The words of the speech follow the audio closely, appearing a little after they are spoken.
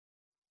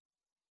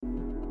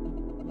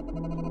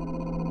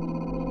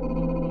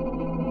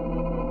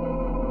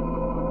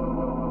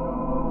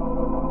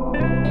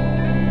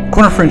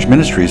Corner Fringe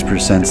Ministries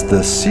presents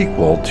the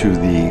sequel to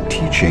the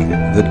teaching,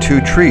 The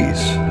Two Trees.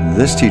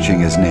 This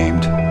teaching is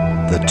named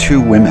The Two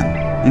Women.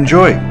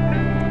 Enjoy.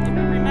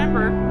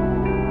 Remember,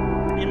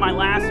 in my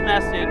last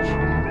message,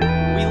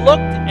 we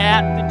looked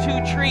at the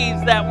two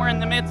trees that were in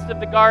the midst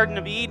of the Garden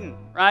of Eden,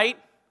 right?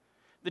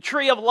 The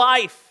tree of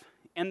life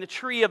and the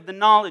tree of the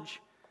knowledge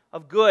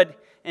of good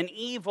and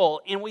evil.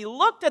 And we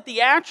looked at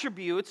the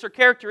attributes or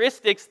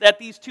characteristics that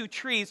these two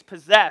trees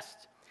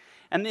possessed.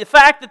 And the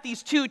fact that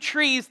these two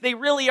trees, they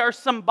really are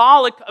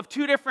symbolic of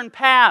two different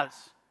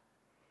paths.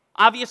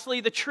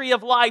 Obviously, the tree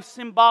of life,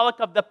 symbolic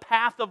of the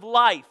path of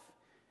life.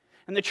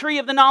 And the tree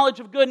of the knowledge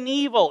of good and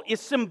evil is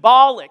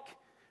symbolic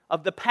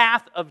of the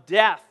path of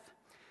death.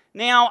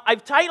 Now,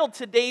 I've titled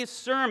today's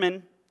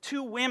sermon,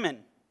 Two Women.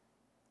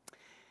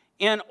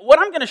 And what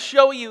I'm going to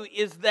show you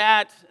is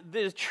that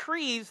the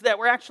trees that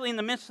were actually in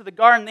the midst of the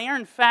garden, they are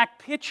in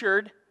fact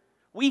pictured.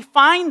 We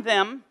find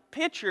them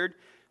pictured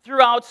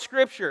throughout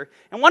Scripture.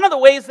 And one of the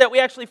ways that we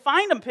actually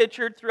find them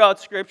pictured throughout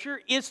Scripture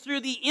is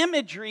through the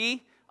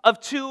imagery of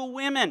two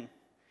women.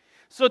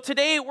 So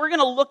today we're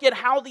going to look at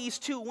how these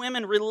two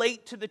women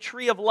relate to the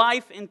tree of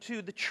life and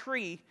to the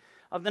tree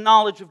of the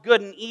knowledge of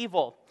good and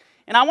evil.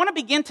 And I want to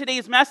begin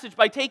today's message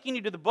by taking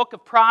you to the book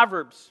of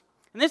Proverbs.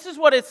 And this is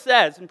what it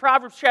says in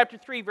Proverbs chapter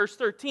 3, verse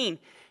 13.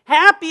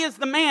 Happy is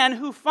the man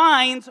who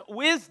finds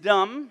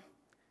wisdom,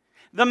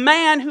 the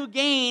man who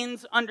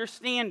gains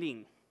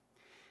understanding.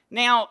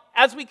 Now,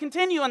 as we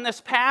continue in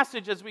this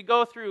passage, as we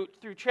go through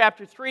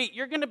chapter 3,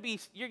 you're going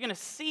to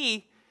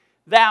see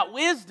that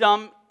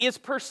wisdom is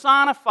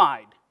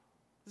personified.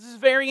 This is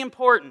very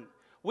important.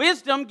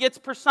 Wisdom gets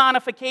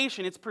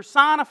personification. It's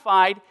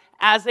personified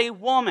as a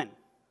woman.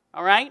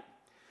 All right?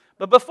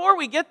 But before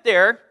we get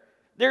there,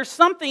 there's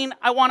something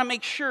I want to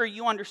make sure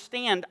you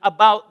understand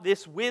about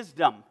this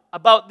wisdom,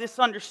 about this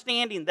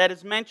understanding that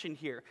is mentioned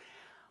here.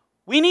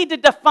 We need to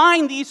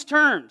define these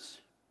terms.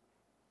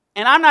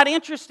 And I'm not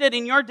interested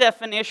in your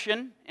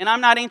definition, and I'm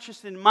not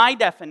interested in my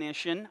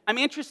definition. I'm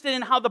interested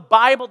in how the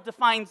Bible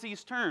defines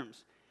these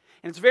terms.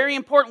 And it's very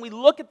important we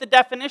look at the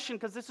definition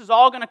because this is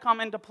all going to come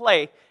into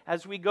play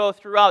as we go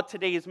throughout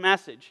today's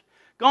message.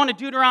 Going to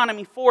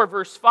Deuteronomy 4,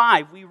 verse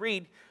 5, we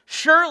read,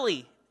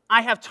 "Surely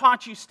I have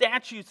taught you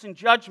statutes and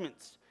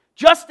judgments,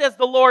 just as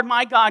the Lord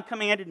my God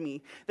commanded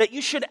me, that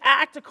you should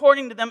act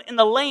according to them in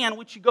the land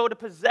which you go to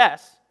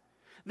possess.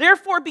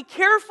 Therefore be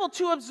careful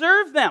to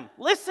observe them."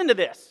 Listen to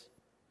this.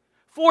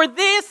 "For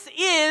this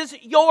is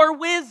your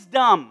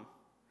wisdom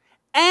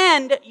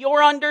and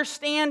your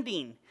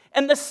understanding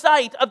and the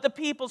sight of the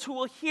peoples who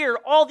will hear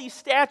all these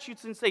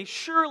statutes and say,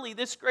 surely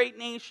this great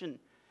nation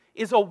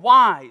is a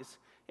wise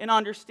and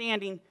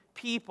understanding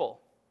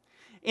people."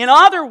 In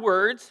other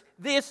words,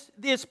 this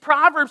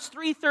Proverbs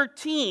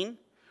 3:13,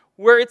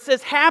 where it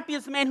says, happy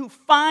is the man who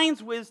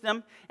finds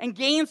wisdom and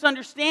gains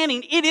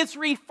understanding, it is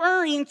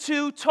referring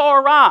to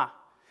Torah.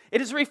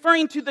 It is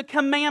referring to the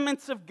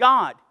commandments of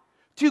God,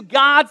 to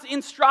God's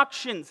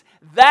instructions.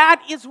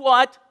 That is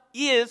what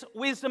is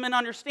wisdom and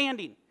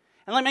understanding.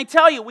 And let me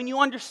tell you, when you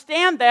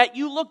understand that,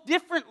 you look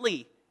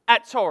differently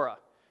at Torah.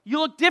 You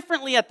look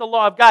differently at the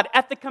law of God,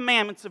 at the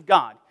commandments of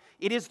God.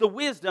 It is the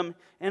wisdom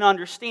and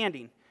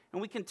understanding.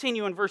 And we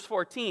continue in verse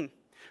 14.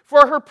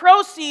 "For her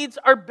proceeds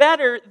are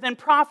better than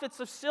profits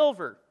of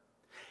silver,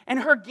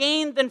 and her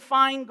gain than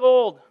fine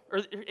gold.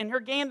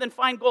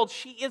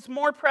 She is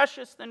more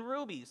precious than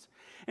rubies.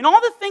 And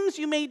all the things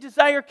you may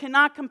desire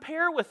cannot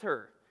compare with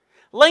her.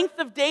 Length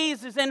of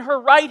days is in her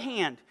right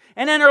hand,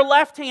 and in her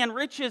left hand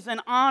riches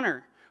and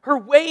honor. Her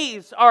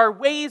ways are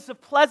ways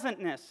of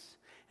pleasantness,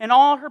 and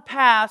all her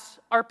paths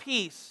are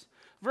peace."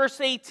 Verse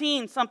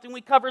 18, something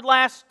we covered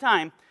last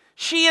time.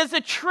 "She is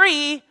a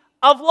tree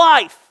of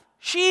life."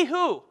 She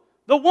who?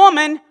 The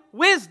woman,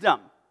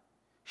 wisdom.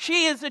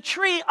 "She is a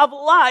tree of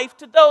life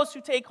to those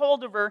who take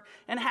hold of her,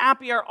 and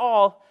happy are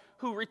all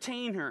who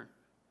retain her."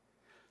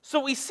 So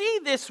we see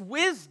this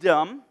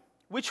wisdom,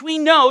 which we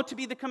know to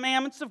be the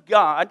commandments of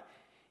God,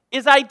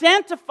 is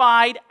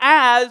identified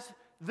as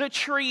the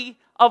tree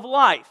of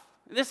life.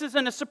 This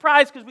isn't a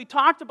surprise because we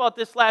talked about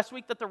this last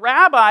week, that the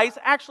rabbis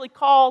actually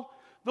call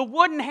the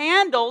wooden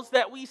handles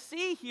that we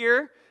see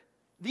here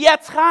the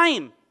Etz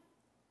Chaim.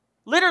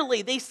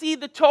 Literally, they see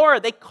the Torah,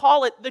 they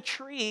call it the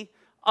tree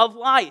of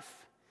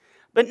life.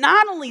 But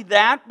not only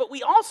that, but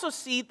we also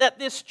see that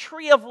this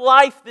tree of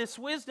life, this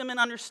wisdom and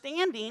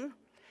understanding,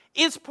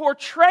 is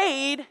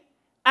portrayed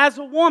as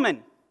a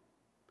woman.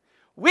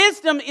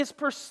 Wisdom is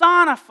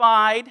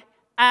personified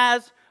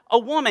as a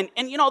woman.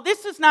 And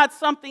this is not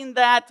something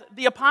that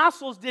the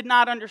apostles did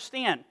not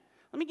understand.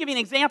 Let me give you an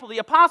example. The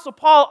apostle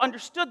Paul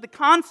understood the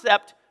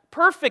concept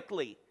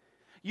perfectly.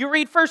 You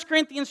read 1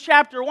 Corinthians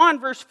chapter 1,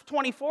 verse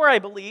 24, I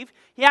believe.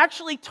 He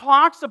actually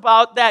talks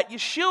about that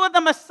Yeshua the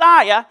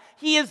Messiah,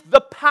 he is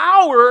the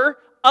power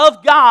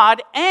of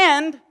God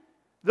and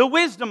the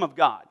wisdom of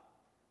God.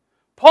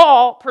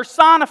 Paul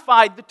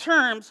personified the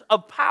terms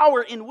of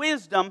power and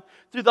wisdom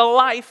through the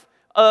life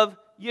of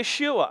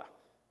Yeshua.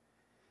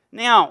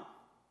 Now,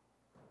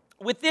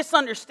 with this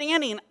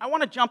understanding, I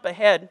want to jump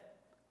ahead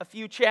a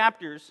few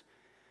chapters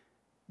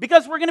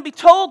Because we're going to be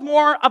told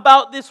more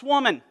about this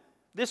woman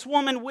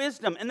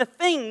wisdom, and the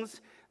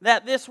things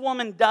that this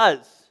woman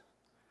does.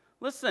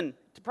 Listen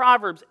to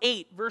Proverbs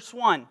 8, verse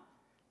 1.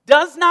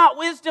 Does not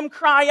wisdom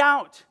cry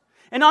out,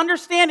 and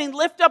understanding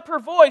lift up her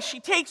voice? She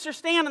takes her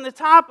stand on the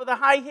top of the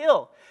high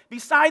hill,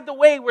 beside the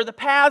way where the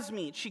paths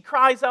meet. She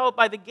cries out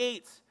by the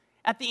gates,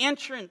 at the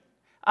entry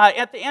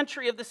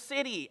of the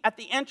city, at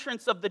the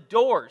entrance of the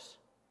doors.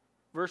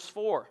 Verse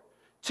 4.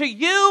 To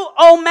you,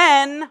 O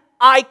men,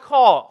 I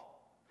call,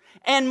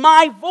 and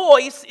my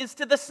voice is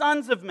to the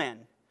sons of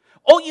men.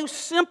 O you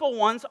simple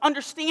ones,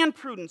 understand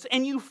prudence,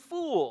 and you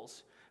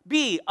fools,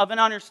 be of an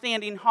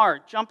understanding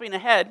heart. Jumping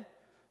ahead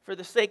for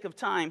the sake of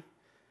time.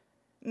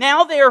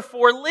 Now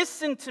therefore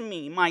listen to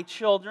me, my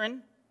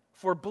children,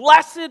 for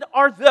blessed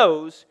are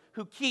those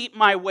who keep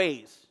my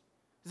ways.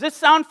 Does this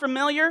sound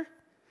familiar?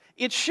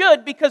 It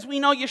should, because we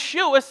know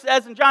Yeshua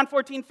says in John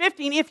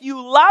 14:15, if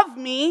you love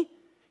me,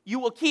 you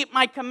will keep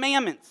my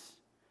commandments.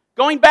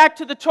 Going back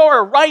to the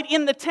Torah, right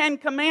in the 10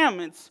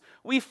 Commandments,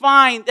 we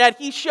find that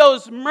he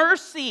shows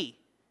mercy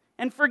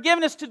and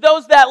forgiveness to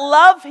those that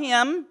love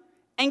him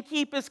and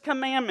keep his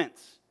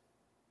commandments.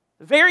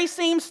 The very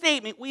same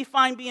statement we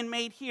find being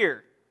made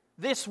here.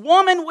 This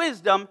woman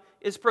wisdom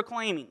is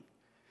proclaiming.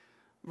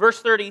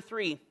 Verse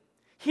 33,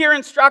 hear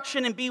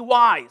instruction and be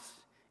wise,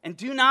 and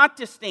do not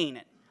disdain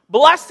it.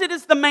 Blessed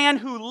is the man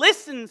who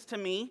listens to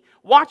me,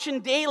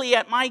 watching daily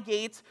at my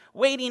gates,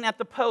 waiting at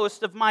the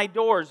post of my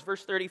doors.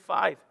 Verse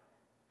 35.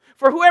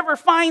 For whoever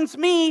finds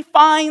me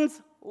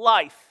finds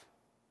life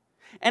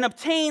and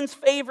obtains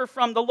favor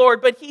from the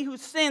Lord, but he who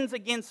sins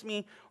against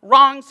me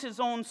wrongs his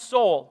own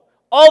soul.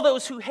 All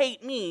those who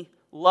hate me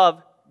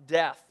love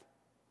death.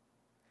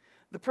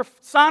 The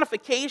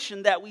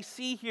personification that we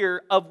see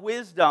here of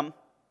wisdom,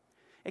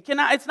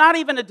 it's not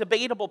even a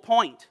debatable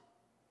point.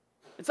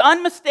 It's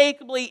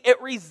unmistakably, it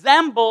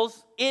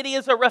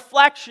is a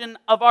reflection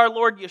of our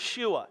Lord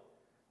Yeshua.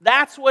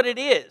 That's what it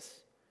is.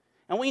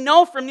 And we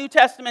know from New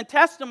Testament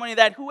testimony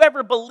that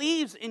whoever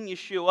believes in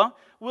Yeshua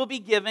will be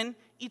given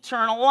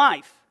eternal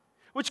life,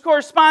 which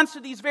corresponds to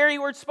these very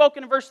words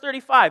spoken in verse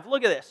 35.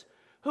 Look at this.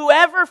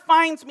 Whoever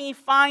finds me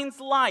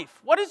finds life.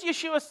 What does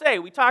Yeshua say?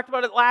 We talked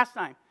about it last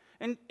time.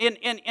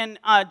 In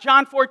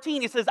John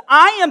 14, he says,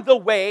 I am the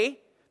way,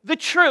 the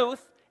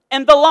truth,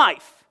 and the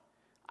life.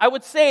 I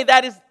would say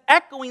that is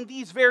echoing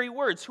these very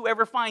words.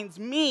 Whoever finds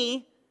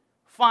me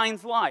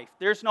finds life.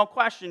 There's no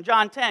question.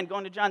 John 10,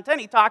 going to John 10,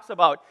 he talks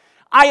about,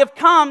 I have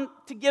come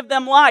to give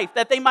them life,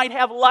 that they might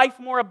have life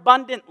more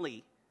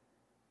abundantly.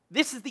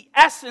 This is the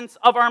essence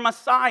of our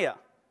Messiah,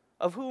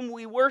 of whom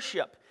we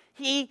worship.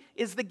 He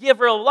is the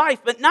giver of life.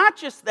 But not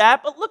just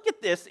that, but look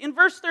at this in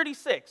verse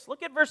 36.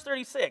 Look at verse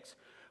 36.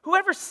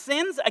 Whoever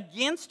sins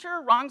against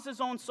her wrongs his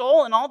own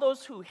soul, and all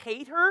those who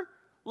hate her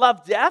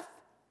love death.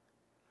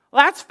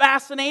 Well, that's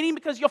fascinating,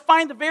 because you'll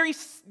find the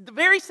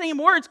very same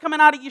words coming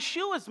out of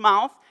Yeshua's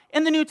mouth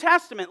in the New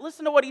Testament.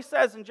 Listen to what he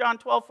says in John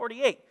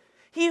 12:48.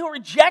 He who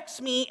rejects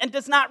me and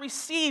does not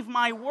receive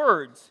my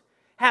words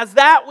has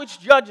that which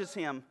judges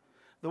him.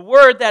 The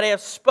word that I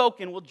have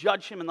spoken will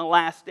judge him in the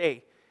last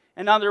day.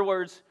 In other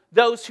words,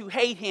 those who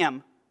hate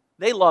him,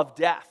 they love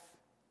death,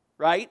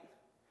 right?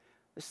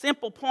 The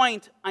simple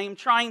point I am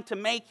trying to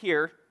make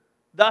here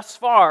thus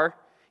far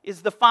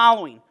is the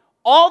following.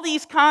 All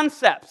these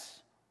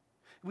concepts,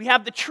 we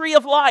have the tree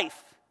of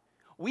life,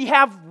 we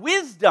have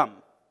wisdom,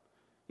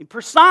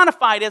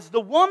 personified as the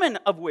woman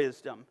of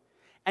wisdom,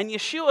 and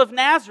Yeshua of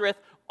Nazareth.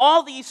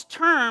 All these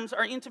terms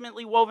are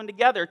intimately woven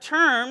together,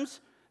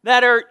 terms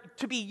that are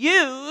to be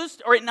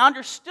used or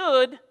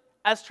understood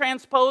as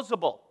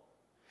transposable.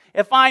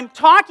 If I'm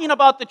talking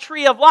about the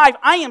tree of life,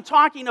 I am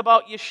talking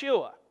about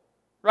Yeshua,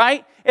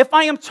 right? If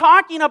I am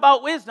talking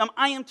about wisdom,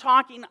 I am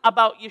talking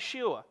about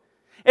Yeshua.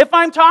 If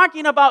I'm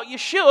talking about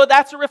Yeshua,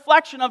 that's a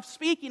reflection of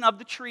speaking of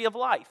the tree of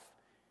life.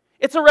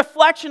 It's a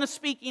reflection of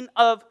speaking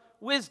of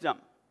wisdom.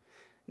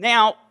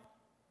 Now,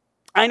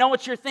 I know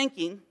what you're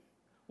thinking.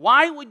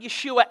 Why would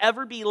Yeshua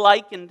ever be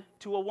likened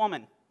to a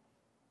woman?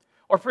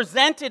 Or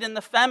presented in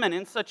the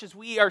feminine, such as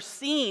we are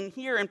seeing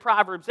here in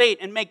Proverbs 8,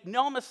 and make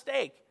no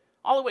mistake,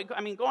 all the way,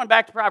 going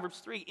back to Proverbs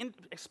 3,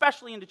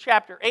 especially into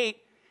chapter 8,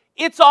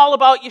 it's all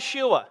about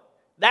Yeshua.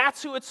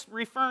 That's who it's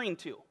referring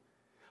to.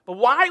 But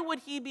why would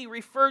he be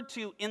referred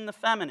to in the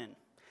feminine?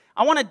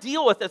 I want to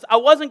deal with this. I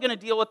wasn't going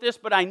to deal with this,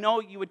 but I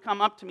know you would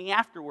come up to me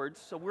afterwards,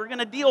 so we're going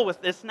to deal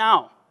with this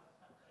now.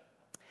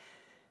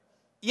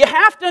 You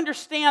have to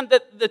understand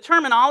that the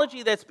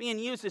terminology that's being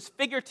used is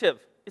figurative.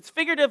 It's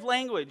figurative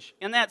language,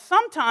 and that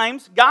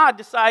sometimes God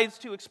decides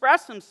to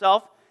express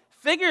himself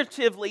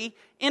figuratively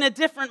in a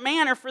different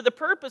manner for the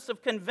purpose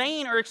of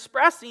conveying or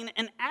expressing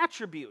an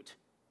attribute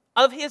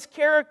of his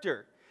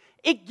character.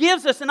 It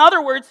gives us, in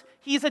other words,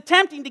 he's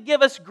attempting to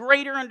give us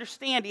greater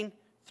understanding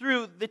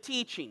through the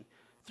teaching,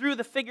 through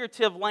the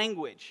figurative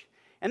language.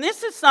 And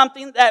this is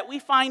something that we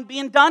find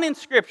being done in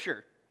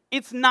Scripture.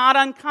 It's not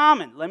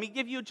uncommon. Let me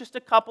give you just a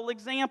couple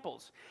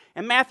examples.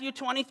 In Matthew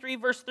 23,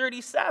 verse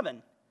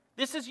 37,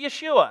 this is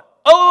Yeshua.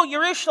 Oh,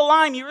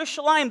 Yerushalayim,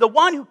 Yerushalayim, the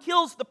one who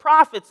kills the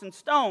prophets and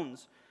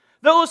stones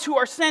those who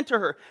are sent to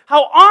her.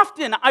 How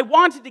often I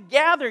wanted to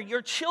gather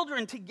your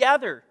children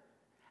together,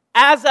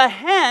 as a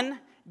hen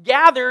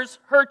gathers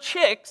her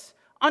chicks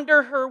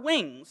under her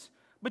wings,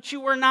 but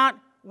you were not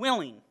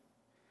willing.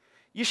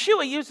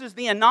 Yeshua uses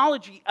the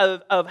analogy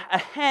of a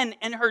hen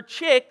and her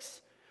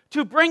chicks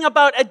to bring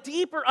about a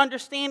deeper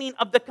understanding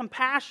of the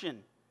compassion,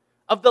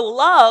 of the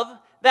love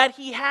that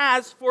he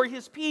has for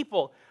his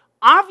people.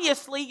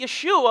 Obviously,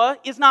 Yeshua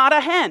is not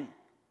a hen.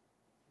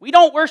 We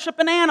don't worship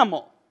an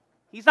animal.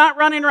 He's not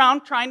running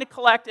around trying to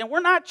collect, and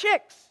we're not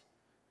chicks.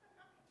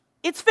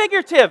 It's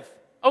figurative,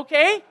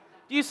 okay?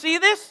 Do you see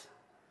this?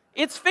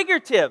 It's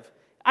figurative.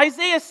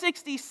 Isaiah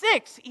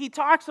 66, he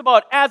talks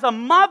about, as a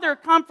mother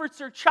comforts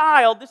her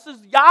child, this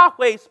is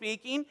Yahweh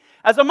speaking,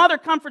 as a mother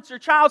comforts her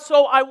child,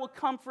 so I will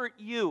comfort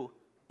you,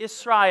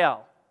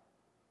 Israel.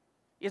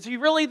 Is he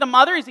really the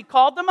mother? Is he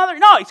called the mother?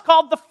 No, he's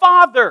called the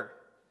father.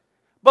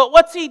 But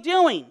what's he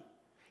doing?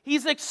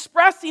 He's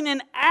expressing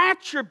an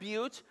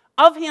attribute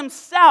of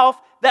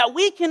himself that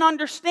we can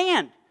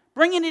understand,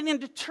 bringing it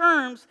into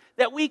terms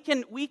that we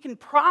can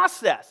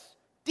process,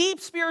 deep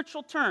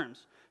spiritual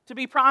terms to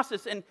be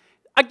processed. And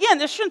again,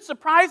 this shouldn't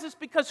surprise us,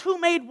 because who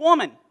made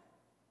woman?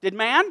 Did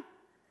man?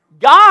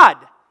 God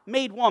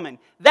made woman.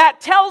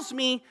 That tells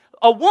me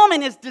a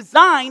woman is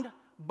designed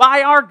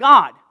by our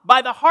God,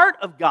 by the heart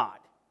of God.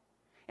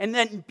 And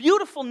then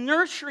beautiful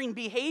nurturing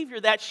behavior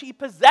that she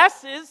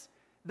possesses,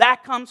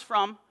 that comes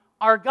from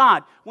our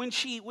God. When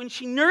she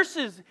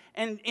nurses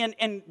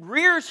and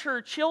rears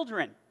her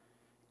children,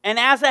 and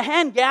as a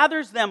hen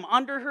gathers them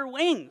under her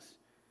wings.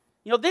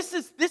 You know, this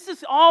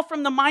is all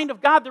from the mind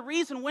of God. The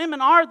reason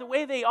women are the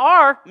way they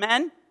are,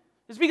 men,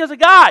 is because of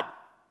God.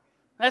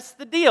 That's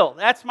the deal.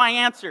 That's my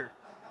answer.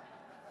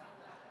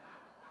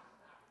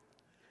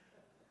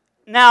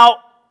 Now,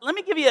 let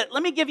me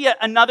give you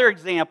another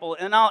example,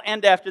 and I'll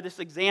end after this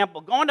example.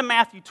 Going to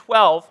Matthew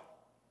 12,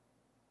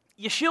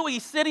 Yeshua,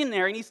 he's sitting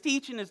there and he's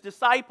teaching his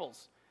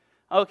disciples,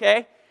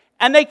 okay?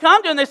 And they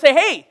come to him and they say,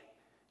 hey,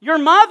 your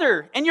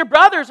mother and your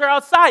brothers are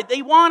outside.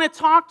 They want to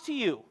talk to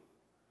you.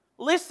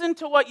 Listen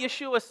to what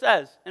Yeshua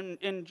says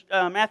in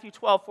Matthew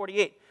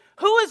 12:48.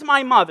 Who is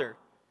my mother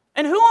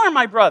and who are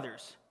my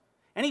brothers?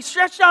 And he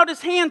stretched out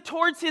his hand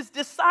towards his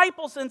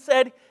disciples and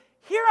said,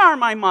 here are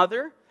my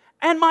mother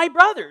and my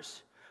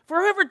brothers.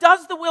 For whoever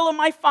does the will of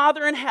my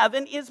Father in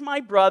heaven is my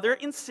brother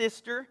and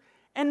sister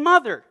and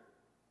mother.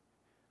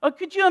 Oh,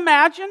 could you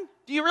imagine?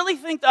 Do you really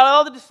think that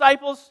all the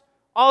disciples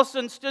all of a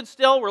sudden stood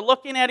still, were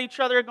looking at each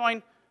other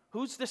going,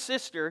 who's the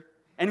sister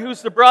and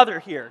who's the brother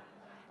here?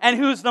 And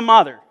who's the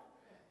mother?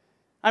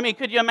 I mean,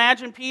 could you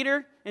imagine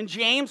Peter and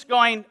James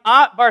going,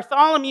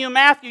 Bartholomew and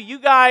Matthew, you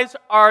guys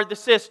are the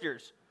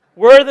sisters.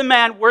 We're the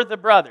men, we're the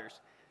brothers.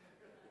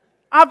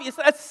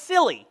 Obviously, that's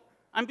silly.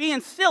 I'm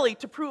being silly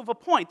to prove a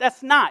point.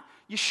 That's not.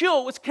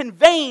 Yeshua was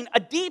conveying a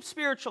deep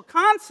spiritual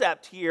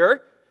concept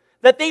here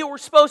that they were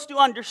supposed to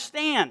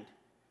understand.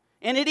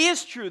 And it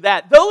is true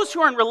that those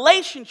who are in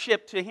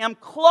relationship to him,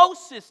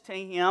 closest to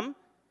him,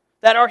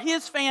 that are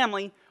his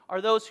family, are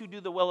those who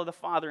do the will of the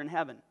Father in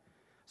heaven.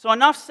 So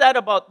enough said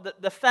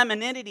about the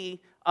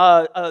femininity,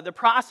 the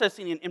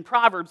processing in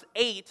Proverbs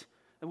 8,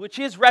 which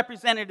is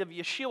representative of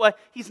Yeshua.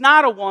 He's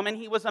not a woman,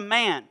 he was a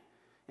man.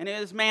 And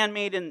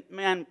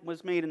man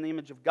was made in the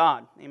image of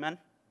God. Amen?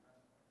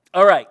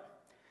 All right.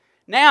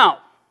 Now,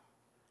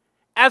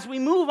 as we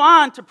move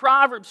on to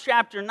Proverbs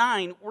chapter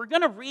 9, we're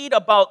going to read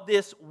about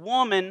this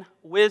woman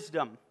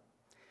wisdom.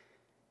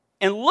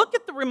 And look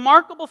at the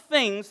remarkable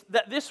things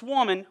that this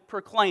woman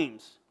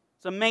proclaims.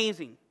 It's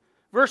amazing.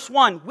 Verse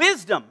 1,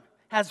 wisdom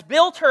has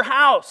built her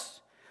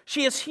house.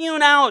 She has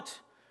hewn out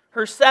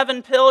her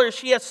 7 pillars.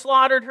 She has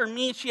slaughtered her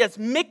meat. She has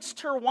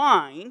mixed her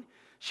wine.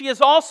 She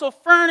has also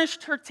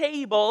furnished her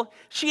table.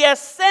 She has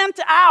sent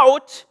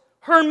out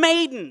her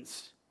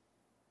maidens.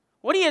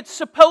 What do you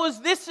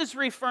suppose this is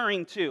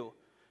referring to?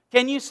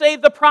 Can you say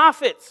the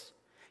prophets?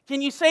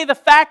 Can you say the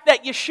fact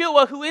that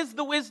Yeshua, who is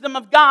the wisdom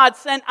of God,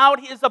 sent out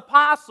his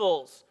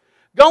apostles?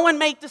 Go and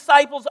make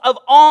disciples of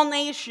all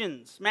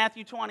nations,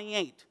 Matthew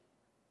 28.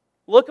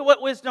 Look at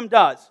what wisdom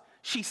does.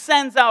 She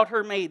sends out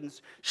her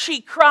maidens.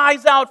 She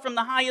cries out from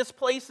the highest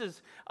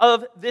places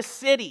of this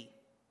city.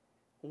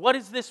 What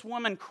is this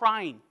woman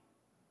crying?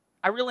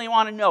 I really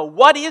want to know.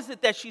 What is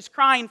it that she's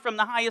crying from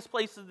the highest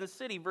places of the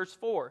city? Verse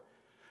 4.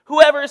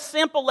 Whoever is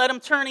simple, let him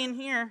turn in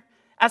here.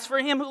 As for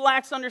him who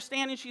lacks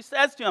understanding, she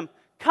says to him,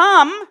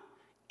 come,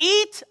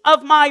 eat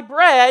of my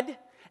bread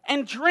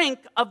and drink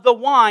of the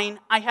wine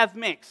I have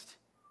mixed.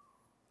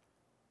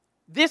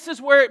 This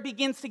is where it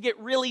begins to get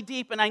really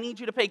deep, and I need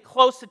you to pay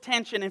close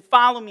attention and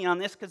follow me on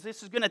this, because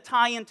this is going to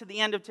tie into the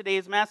end of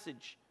today's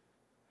message.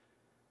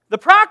 The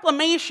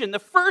proclamation, the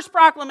first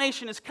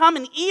proclamation is, come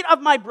and eat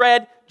of my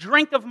bread,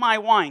 drink of my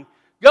wine.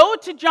 Go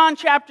to John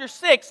chapter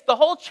 6. The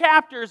whole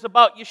chapter is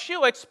about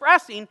Yeshua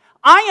expressing,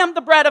 I am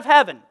the bread of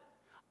heaven.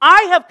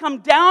 I have come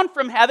down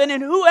from heaven,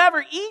 and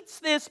whoever eats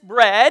this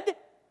bread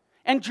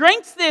and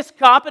drinks this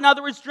cup, in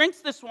other words,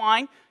 drinks this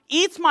wine,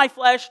 eats my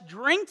flesh,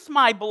 drinks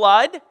my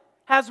blood,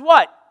 has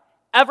what?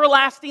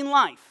 Everlasting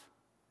life.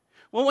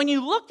 Well, when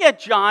you look at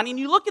John and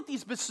you look at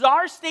these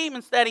bizarre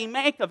statements that he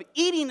makes of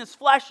eating his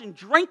flesh and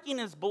drinking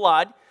his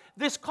blood,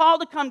 this call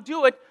to come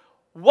do it,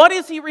 what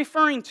is he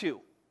referring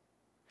to?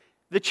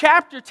 The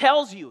chapter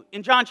tells you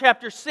in John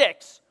chapter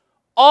 6,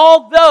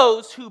 all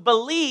those who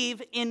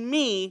believe in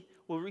me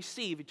will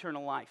receive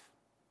eternal life.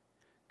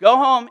 Go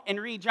home and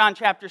read John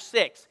chapter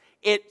 6.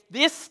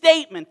 This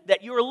statement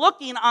that you are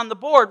looking on the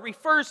board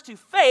refers to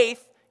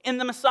faith in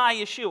the Messiah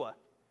Yeshua.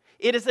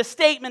 It is a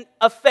statement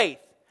of faith.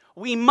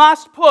 We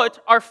must put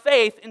our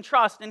faith and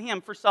trust in him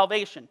for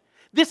salvation.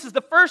 This is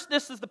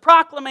the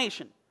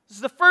proclamation. This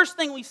is the first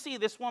thing we see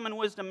this woman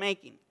wisdom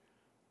making.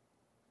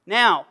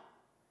 Now,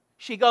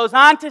 she goes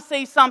on to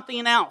say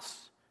something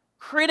else,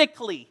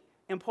 critically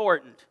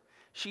important.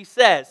 She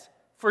says,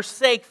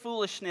 forsake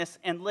foolishness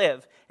and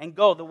live, and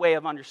go the way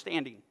of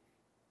understanding.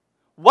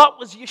 What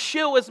was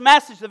Yeshua's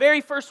message? The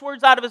very first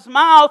words out of his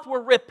mouth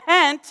were,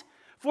 repent,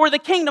 for the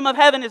kingdom of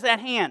heaven is at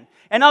hand.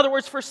 In other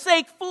words,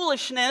 forsake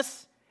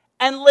foolishness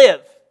and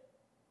live.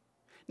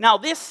 Now,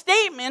 this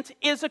statement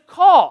is a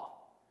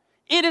call.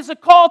 It is a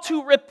call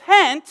to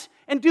repent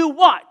and do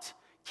what?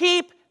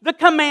 Keep the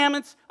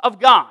commandments of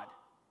God.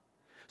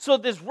 So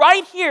this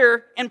right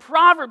here in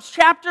Proverbs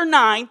chapter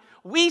 9,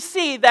 we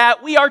see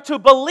that we are to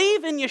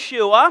believe in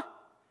Yeshua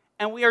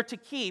and we are to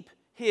keep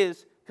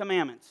his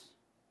commandments.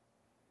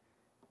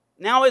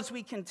 Now as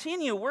we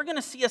continue, we're going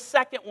to see a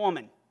second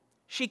woman.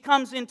 She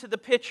comes into the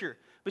picture,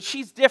 but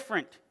she's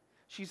different.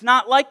 She's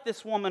not like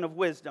this woman of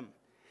wisdom.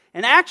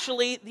 And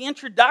actually, the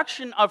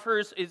introduction of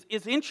hers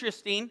is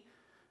interesting.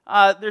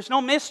 There's no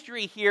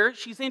mystery here.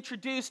 She's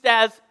introduced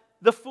as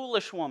the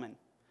foolish woman.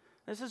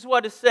 This is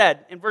what is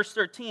said in verse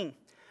 13.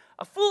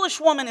 A foolish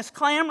woman is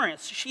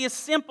clamorous. She is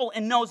simple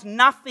and knows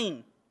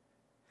nothing.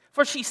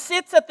 For she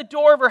sits at the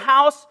door of her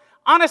house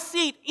on a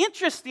seat,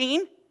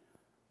 interesting,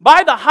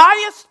 by the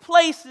highest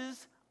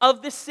places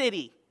of the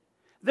city.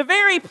 The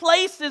very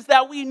places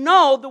that we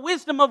know the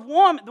wisdom of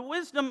woman,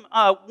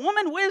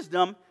 woman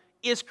wisdom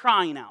is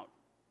crying out.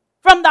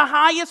 From the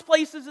highest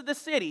places of the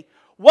city.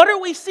 What are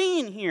we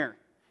seeing here?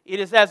 It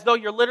is as though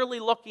you're literally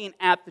looking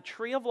at the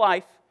tree of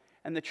life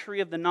and the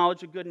tree of the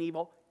knowledge of good and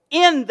evil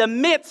in the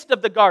midst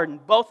of the garden,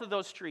 both of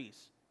those trees.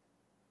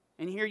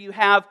 And here you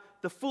have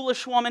the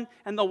foolish woman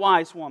and the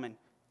wise woman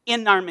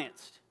in our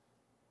midst.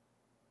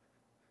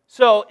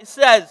 So it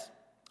says,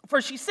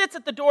 for she sits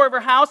at the door of her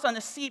house on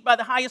the seat by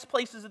the highest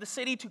places of the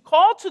city to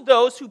call to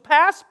those who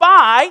pass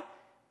by.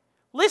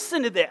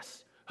 Listen to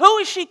this. Who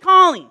is she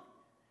calling?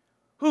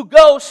 Who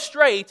go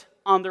straight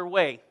on their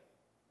way.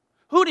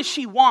 Who does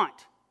she want?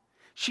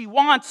 She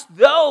wants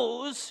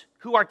those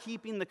who are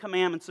keeping the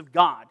commandments of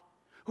God,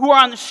 who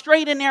are on the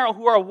straight and narrow,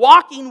 who are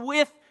walking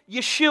with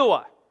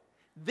Yeshua.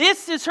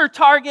 This is her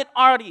target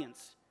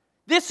audience.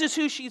 This is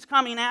who she's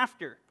coming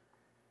after.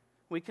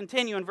 We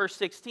continue in verse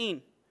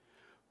 16.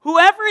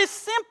 Whoever is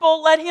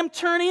simple, let him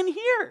turn in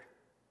here.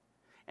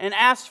 And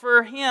as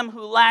for him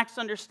who lacks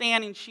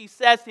understanding, she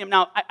says to him.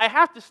 Now, I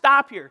have to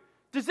stop here.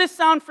 Does this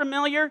sound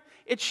familiar?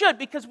 It should,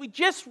 because we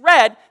just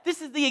read this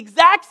is the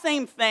exact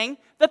same thing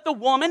that the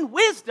woman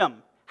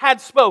wisdom had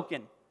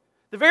spoken.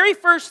 The very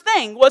first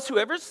thing was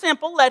whoever's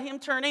simple, let him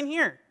turn in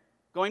here.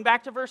 Going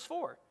back to verse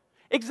 4.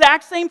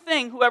 Exact same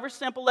thing, whoever's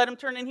simple, let him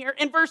turn in here.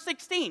 In verse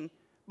 16,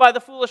 by the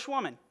foolish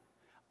woman.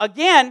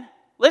 Again,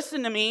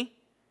 listen to me.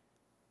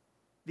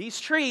 These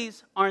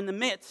trees are in the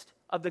midst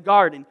of the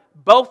garden,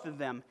 both of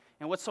them.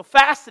 And what's so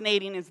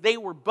fascinating is they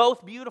were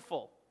both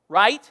beautiful,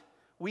 right?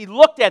 We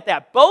looked at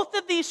that. Both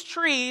of these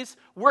trees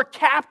were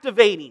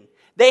captivating.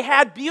 They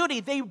had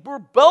beauty. They were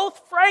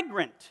both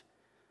fragrant.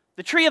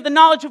 The tree of the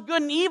knowledge of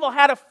good and evil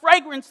had a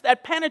fragrance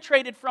that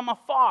penetrated from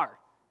afar.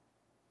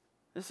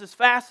 This is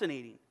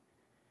fascinating.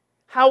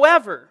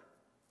 However,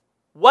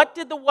 what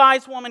did the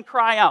wise woman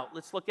cry out?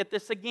 Let's look at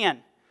this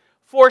again.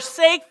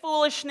 Forsake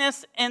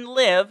foolishness and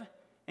live,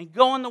 and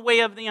go in the way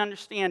of the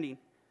understanding.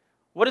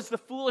 What does the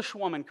foolish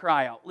woman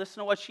cry out?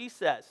 Listen to what she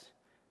says.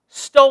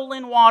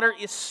 Stolen water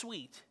is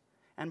sweet,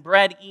 and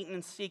bread eaten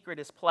in secret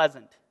is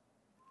pleasant.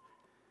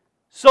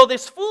 So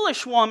this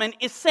foolish woman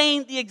is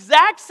saying the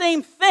exact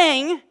same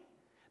thing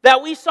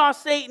that we saw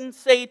Satan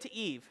say to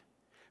Eve.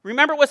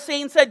 Remember what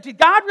Satan said? Did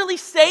God really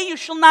say you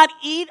shall not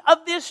eat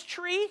of this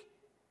tree?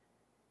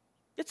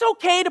 It's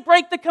okay to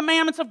break the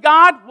commandments of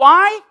God.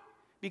 Why?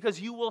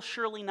 Because you will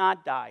surely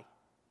not die.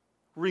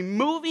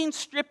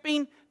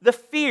 Stripping the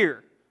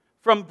fear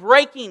from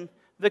breaking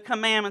the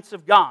commandments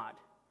of God.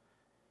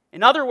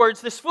 In other words,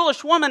 this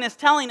foolish woman is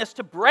telling us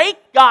to break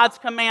God's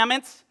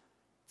commandments.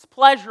 It's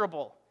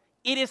pleasurable.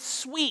 It is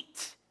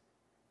sweet.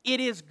 It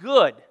is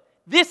good.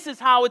 This is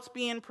how it's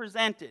being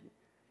presented.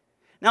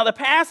 Now the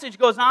passage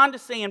goes on to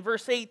say in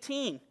verse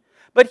 18,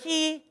 but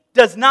he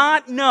does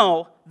not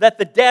know that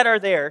the dead are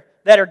there,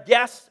 that our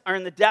guests are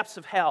in the depths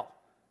of hell.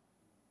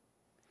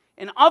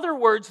 In other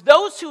words,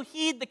 those who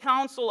heed the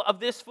counsel of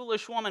this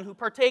foolish woman, who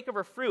partake of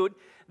her fruit,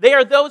 they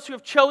are those who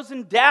have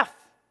chosen death.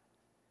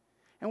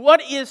 And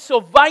what is so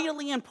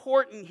vitally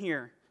important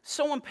here,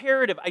 so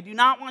imperative, I do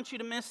not want you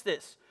to miss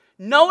this.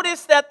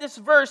 Notice that this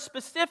verse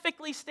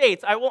specifically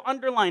states, I will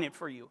underline it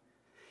for you.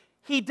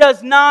 he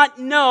does not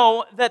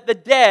know that the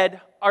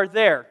dead are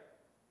there.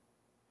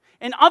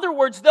 In other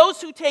words,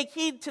 those who take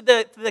heed to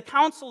the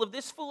counsel of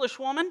this foolish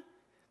woman,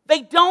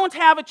 they don't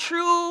have a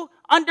true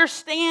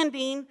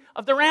understanding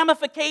of the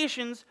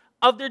ramifications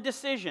of their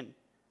decision.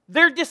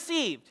 They're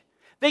deceived.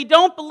 They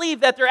don't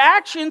believe that their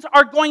actions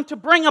are going to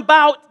bring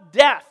about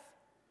death.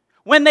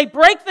 When they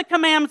break the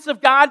commandments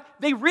of God,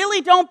 they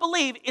really don't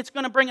believe it's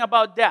going to bring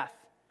about death.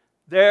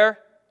 They're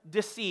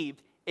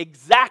deceived.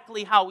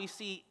 Exactly how we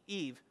see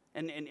Eve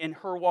and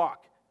her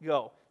walk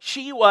go.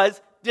 She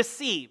was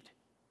deceived.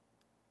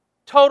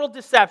 Total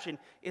deception.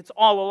 It's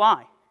all a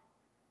lie.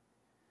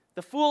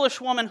 The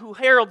foolish woman who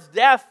heralds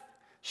death,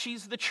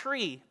 she's the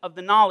tree of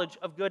the knowledge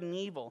of good and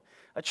evil.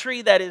 A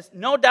tree that is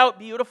no doubt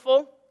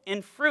beautiful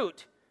in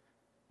fruit.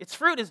 Its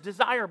fruit is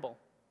desirable.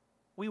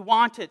 We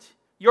want it.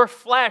 Your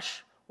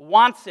flesh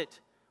wants it.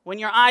 When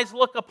your eyes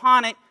look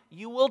upon it,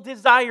 you will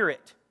desire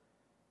it.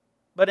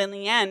 But in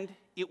the end,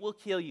 it will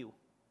kill you.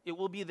 It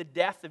will be the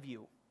death of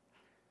you.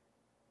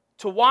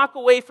 To walk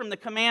away from the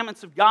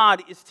commandments of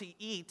God is to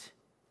eat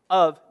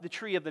of the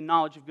tree of the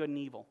knowledge of good and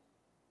evil.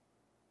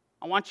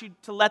 I want you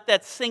to let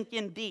that sink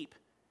in deep.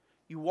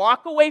 You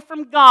walk away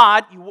from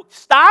God, you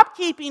stop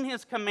keeping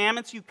His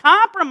commandments, you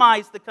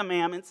compromise the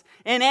commandments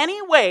in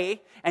any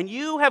way, and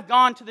you have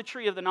gone to the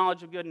tree of the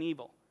knowledge of good and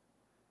evil.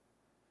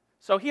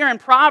 So here in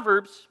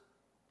Proverbs,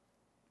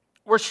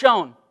 we're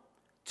shown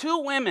two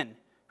women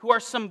who are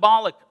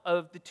symbolic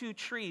of the two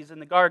trees in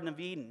the Garden of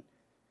Eden,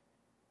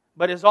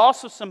 but is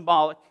also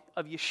symbolic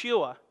of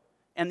Yeshua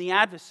and the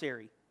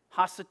adversary,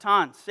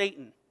 Hasatan,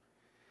 Satan.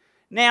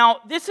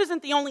 Now, this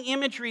isn't the only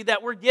imagery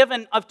that we're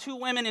given of two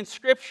women in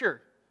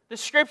Scripture. The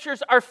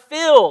Scriptures are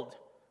filled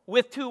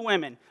with two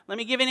women. Let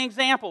me give you an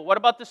example. What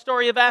about the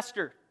story of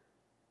Esther?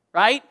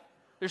 Right?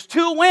 There's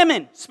two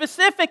women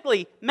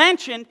specifically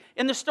mentioned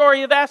in the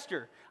story of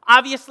Esther.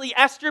 Obviously,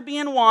 Esther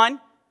being one,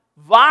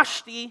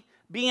 Vashti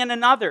being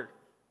another.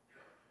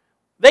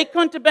 They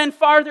couldn't have been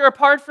farther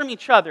apart from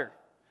each other.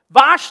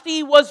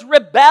 Vashti was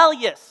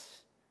rebellious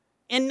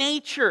in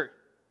nature.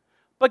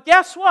 But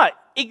guess what?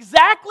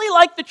 Exactly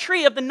like the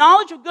tree of the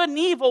knowledge of good and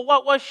evil,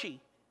 what was she?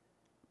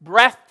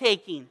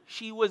 Breathtaking.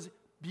 She was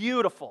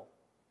beautiful.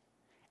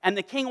 And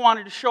the king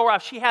wanted to show her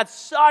off. She had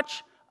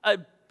such a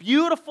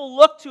beautiful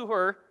look to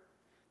her,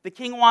 the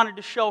king wanted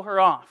to show her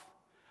off.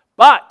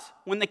 But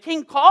when the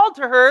king called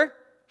to her,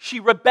 she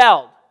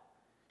rebelled.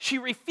 She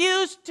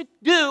refused to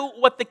do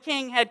what the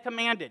king had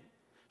commanded.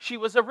 She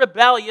was a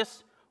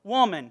rebellious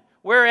woman.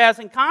 Whereas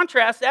in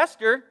contrast,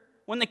 Esther,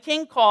 when the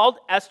king called,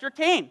 Esther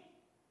came.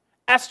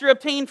 Esther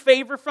obtained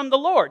favor from the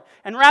Lord.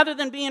 And rather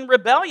than being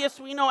rebellious,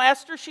 we know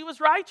Esther, she was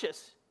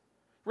righteous.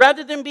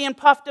 Rather than being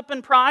puffed up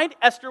in pride,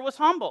 Esther was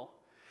humble.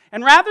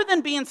 And rather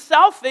than being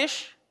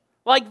selfish,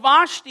 like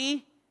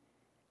Vashti,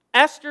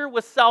 Esther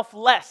was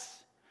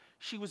selfless.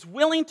 She was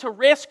willing to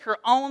risk her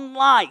own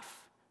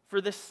life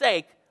for the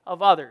sake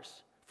of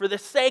others, for the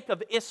sake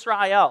of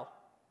Israel.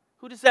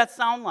 Who does that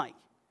sound like?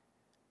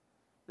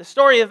 The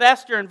story of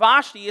Esther and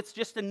Vashti, it's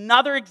just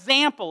another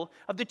example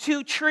of the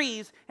two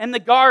trees in the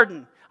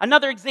garden.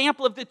 Another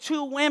example of the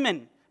two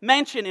women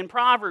mentioned in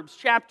Proverbs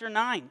chapter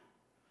 9.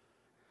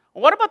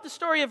 What about the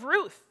story of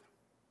Ruth?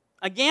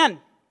 Again,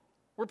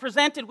 we're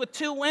presented with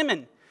two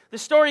women. The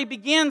story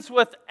begins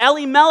with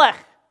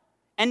Elimelech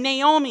and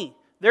Naomi.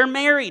 They're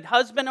married,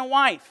 husband and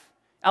wife.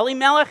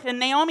 Elimelech and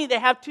Naomi, they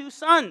have two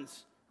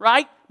sons,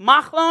 right?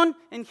 Machlon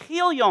and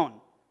Chilion.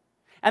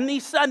 And the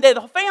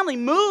family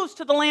moves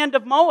to the land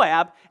of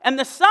Moab, and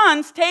the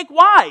sons take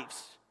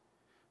wives.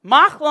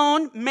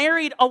 Machlon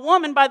married a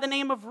woman by the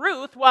name of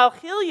Ruth, while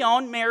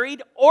Chilion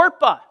married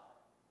Orpah.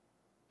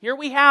 Here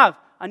we have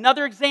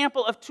another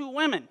example of two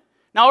women.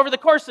 Now, over the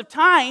course of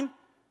time,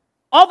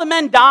 all the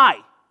men die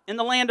in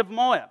the land of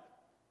Moab.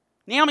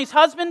 Naomi's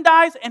husband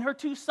dies, and her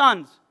two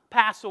sons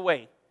pass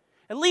away.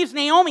 It leaves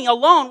Naomi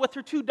alone with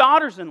her two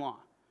daughters-in-law.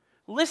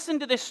 Listen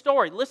to this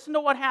story. Listen to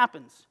what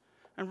happens.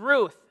 In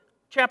Ruth,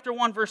 chapter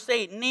 1, verse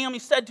 8, Naomi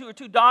said to her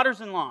two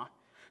daughters-in-law,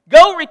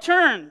 "Go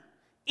return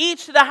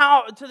each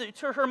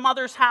to her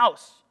mother's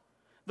house.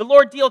 The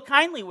Lord deal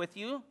kindly with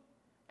you,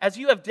 as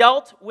you have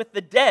dealt with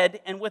the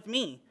dead and with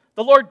me.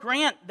 The Lord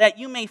grant that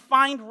you may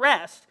find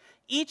rest,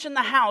 each in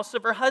the house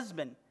of her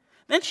husband."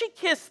 Then she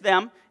kissed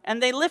them,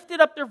 and they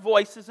lifted up their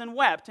voices and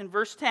wept. In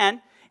verse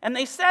 10, and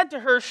they said to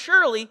her,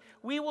 "Surely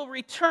we will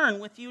return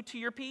with you to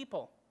your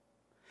people."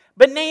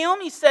 But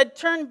Naomi said,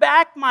 "Turn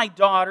back, my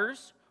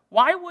daughters.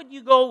 Why would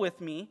you go with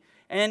me?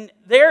 And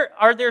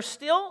are there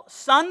still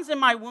sons in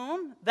my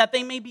womb, that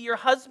they may be your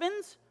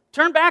husbands?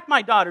 Turn back,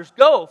 my daughters,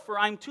 go, for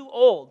I'm too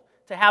old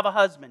to have a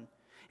husband.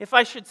 If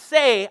I should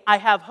say I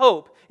have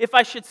hope, if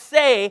I should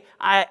say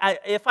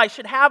if I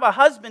should have a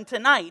husband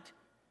tonight,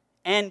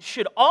 and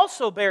should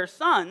also bear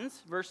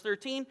sons," verse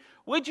 13,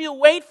 "would you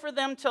wait for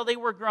them till they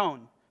were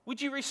grown?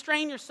 Would you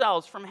restrain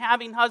yourselves from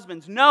having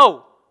husbands?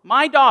 No,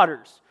 my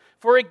daughters,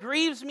 for it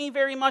grieves me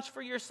very much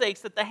for your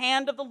sakes that the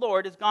hand of the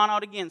Lord has gone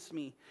out against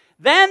me."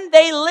 Then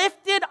they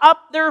lifted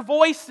up their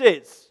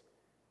voices.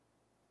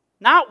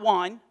 Not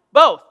one,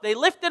 both. They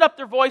lifted up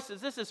their voices.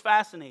 This is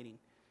fascinating.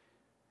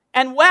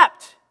 and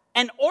wept.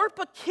 And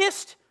Orpah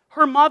kissed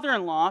her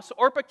mother-in-law. So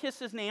Orpah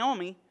kisses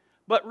Naomi,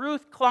 but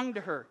Ruth clung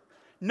to her.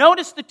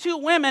 Notice the two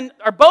women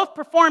are both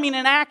performing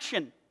an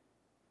action.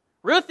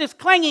 Ruth is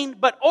clinging,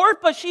 but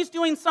Orpah, she's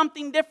doing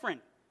something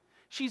different.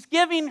 She's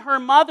giving her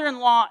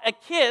mother-in-law a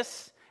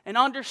kiss, and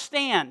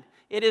understand,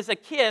 it is a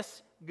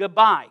kiss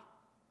goodbye.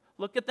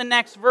 Look at the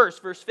next verse,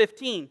 verse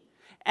 15.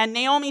 And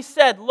Naomi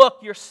said, look,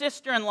 your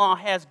sister-in-law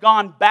has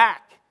gone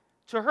back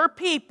to her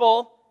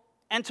people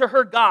and to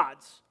her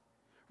gods.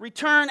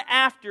 Return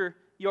after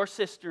your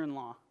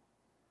sister-in-law.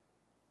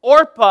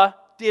 Orpah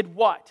did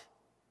what?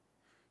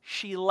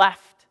 She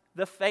left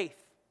the faith.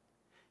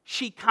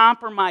 She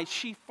compromised.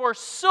 She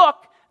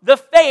forsook the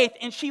faith,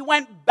 and she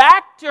went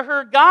back to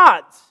her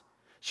gods.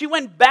 She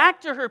went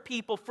back to her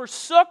people,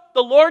 forsook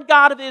the Lord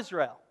God of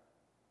Israel.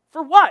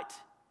 For what?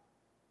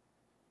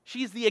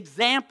 She's the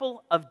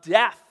example of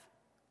death.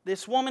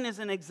 This woman is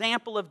an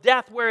example of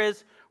death,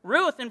 whereas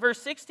Ruth in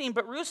verse 16,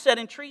 but Ruth said,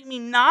 entreat me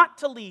not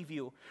to leave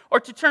you, or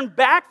to turn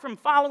back from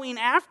following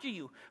after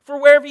you. For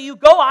wherever you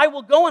go, I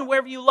will go, and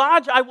wherever you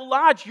lodge, I will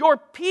lodge. Your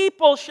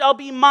people shall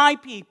be my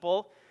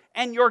people,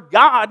 and your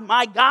God,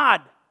 my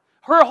God.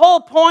 Her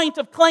whole point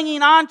of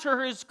clinging on to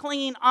her is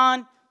clinging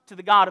on to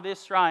the God of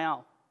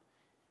Israel.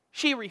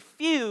 She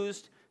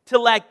refused to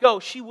let go.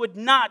 She would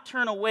not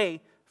turn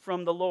away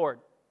from the Lord.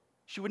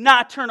 She would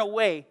not turn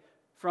away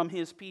from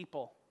His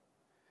people.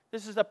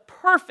 This is a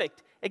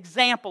perfect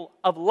example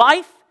of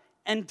life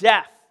and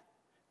death,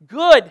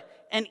 good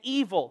and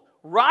evil,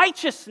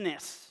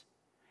 righteousness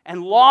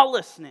and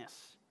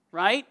lawlessness,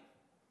 right?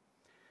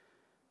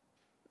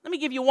 Let me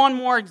give you one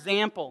more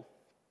example.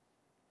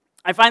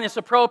 I find this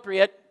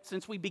appropriate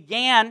since we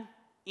began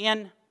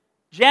in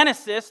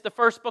Genesis, the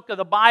first book of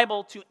the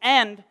Bible, to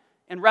end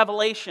in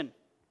Revelation.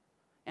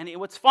 And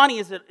what's funny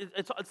is that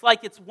it's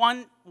like it's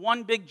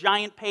one big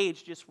giant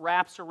page just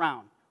wraps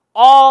around.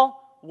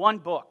 All one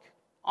book.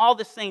 All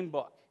the same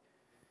book.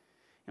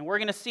 And we're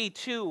going to see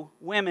two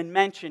women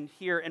mentioned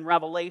here in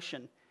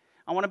Revelation.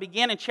 I want to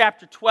begin in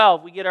chapter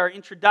 12. We get our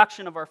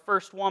introduction of our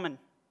first woman.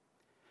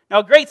 Now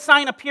a great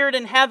sign appeared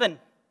in heaven.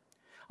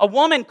 A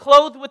woman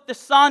clothed with the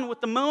sun,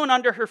 with the moon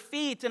under her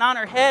feet, and on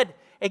her head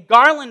a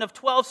garland of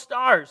 12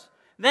 stars.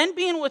 Then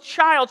being with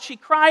child, she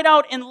cried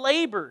out in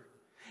labor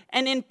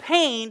and in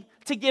pain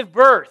to give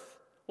birth.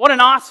 What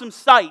an awesome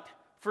sight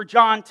for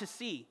John to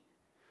see.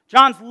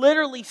 John's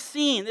literally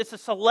seen, it's a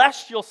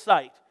celestial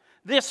sight.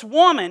 This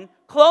woman,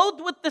 clothed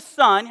with the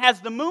sun,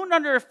 has the moon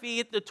under her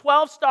feet, the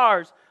 12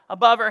 stars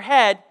above her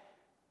head,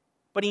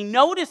 but he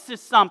notices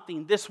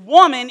something. This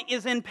woman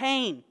is in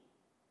pain.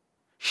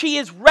 She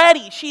is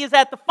ready. She is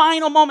at the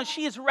final moment.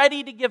 She is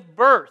ready to give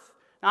birth.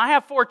 Now, I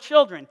have 4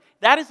 children.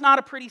 That is not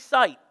a pretty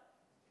sight.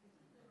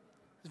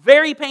 It's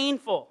very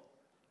painful.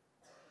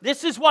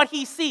 This is what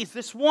he sees.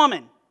 This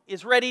woman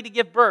is ready to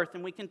give birth.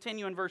 And we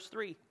continue in verse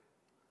 3.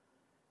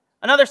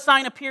 Another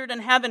sign appeared in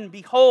heaven.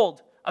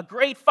 Behold, a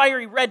great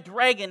fiery red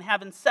dragon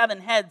having 7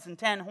 heads and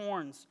 10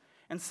 horns,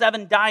 and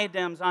 7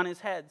 diadems on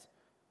his heads.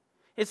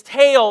 His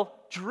tail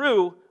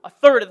drew a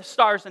third of the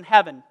stars in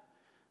heaven.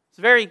 It's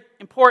very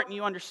important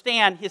you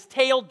understand. His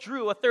tail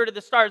drew a third of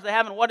the stars of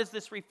heaven. What is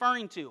this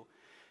referring to?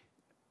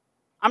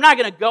 I'm not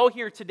going to go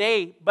here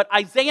today, but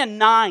Isaiah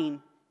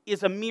 9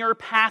 is a mere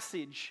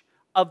passage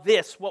of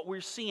this, what we're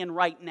seeing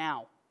right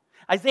now.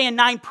 Isaiah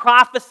 9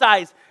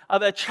 prophesies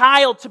of a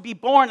child to be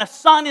born, a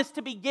son is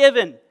to be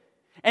given,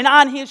 and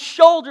on his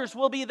shoulders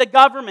will be the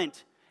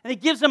government. And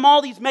it gives him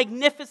all these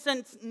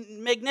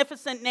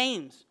magnificent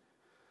names,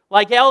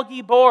 like El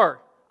Gibor,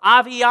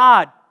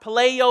 Aviad,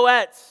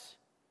 Peleioetz,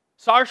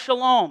 Sar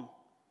Shalom,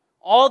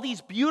 all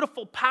these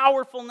beautiful,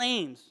 powerful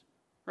names,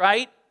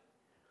 right?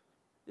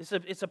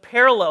 It's a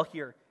parallel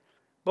here.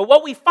 But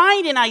what we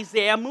find in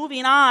Isaiah,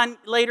 moving on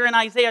later in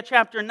Isaiah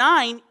chapter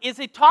 9, is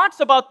it talks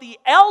about the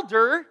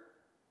elder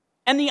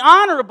and the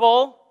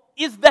honorable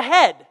is the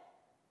head.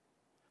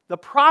 The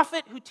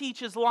prophet who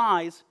teaches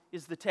lies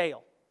is the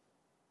tail.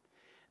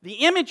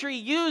 The imagery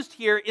used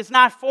here is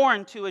not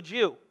foreign to a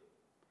Jew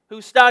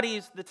who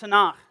studies the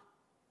Tanakh.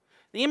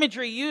 The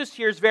imagery used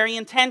here is very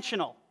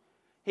intentional.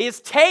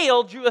 His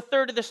tail drew a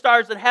third of the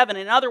stars of heaven.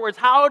 In other words,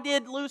 how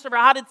did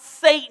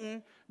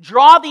Satan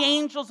draw the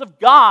angels of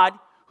God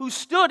who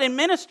stood and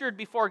ministered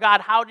before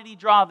God? How did he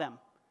draw them?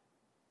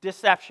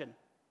 Deception.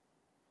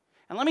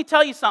 And let me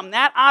tell you something,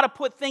 that ought to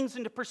put things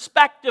into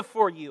perspective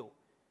for you.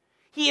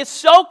 He is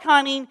so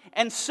cunning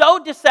and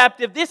so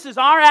deceptive, this is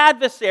our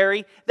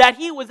adversary, that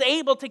he was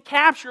able to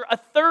capture a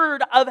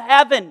third of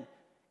heaven.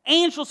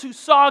 Angels who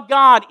saw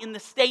God in the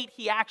state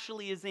he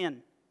actually is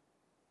in.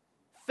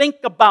 Think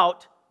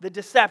about the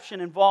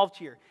deception involved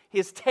here.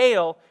 His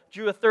tail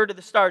drew a third of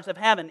the stars of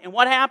heaven. And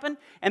what happened?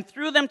 And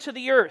threw them to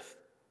the earth.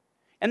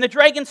 And the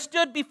dragon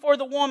stood before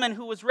the woman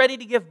who was ready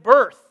to give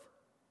birth,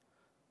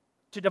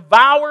 to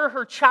devour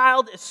her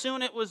child as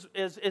soon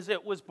as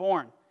it was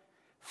born.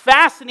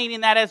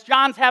 Fascinating that as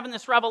John's having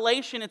this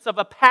revelation, it's of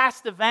a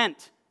past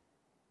event.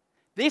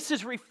 This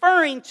is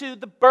referring to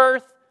the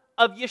birth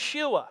of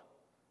Yeshua.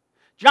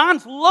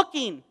 John's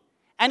looking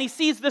And he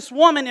sees this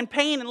woman in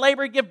pain and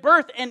labor give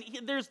birth, and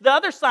there's the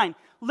other sign.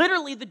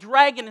 Literally, the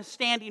dragon is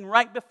standing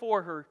right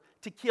before her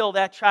to kill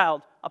that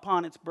child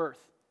upon its birth.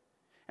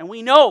 And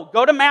we know,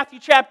 go to Matthew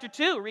chapter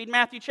 2, read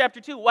Matthew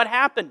chapter 2, what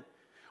happened?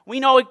 We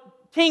know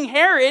King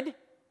Herod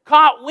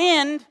caught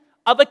wind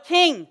of a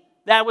king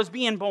that was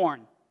being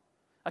born.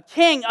 A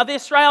king of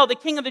Israel, the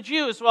king of the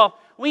Jews. Well,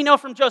 we know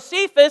from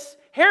Josephus,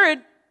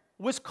 Herod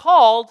was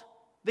called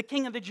the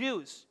king of the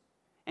Jews.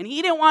 And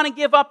he didn't want to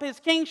give up his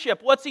kingship.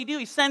 What's he do?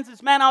 He sends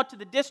his men out to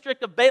the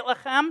district of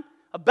Bethlehem,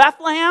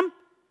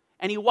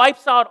 and he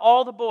wipes out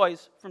all the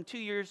boys from 2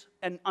 years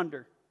and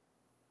under.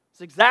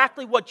 It's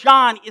exactly what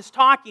John is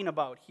talking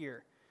about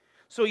here.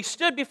 So he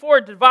stood before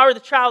her to devour the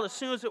child as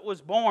soon as it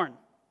was born.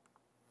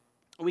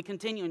 We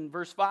continue in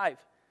verse 5.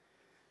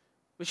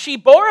 But she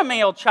bore a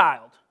male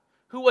child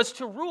who was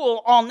to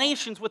rule all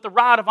nations with a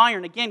rod of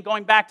iron. Again,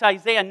 going back to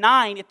Isaiah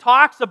 9, it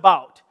talks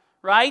about,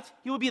 right?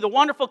 He would be the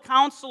wonderful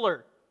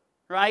counselor,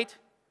 right?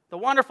 The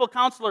wonderful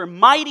counselor,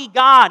 mighty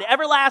God,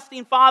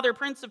 everlasting Father,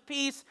 Prince of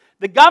Peace.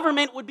 The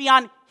government would be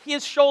on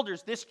his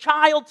shoulders, this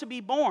child to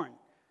be born.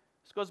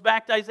 This goes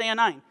back to Isaiah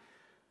 9.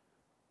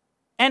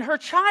 And her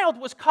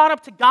child was caught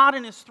up to God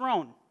in his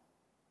throne.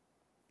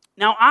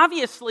 Now,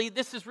 obviously,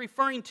 this is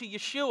referring to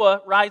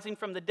Yeshua rising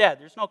from the dead.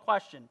 There's no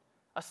question.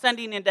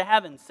 Ascending into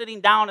heaven,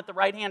 sitting down at the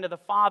right hand of the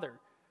Father.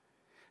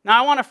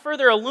 Now, I want to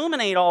further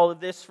illuminate all of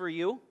this for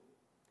you.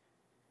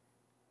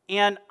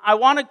 And I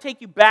want to take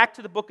you back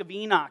to the book of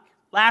Enoch.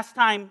 Last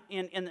time,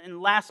 in the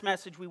last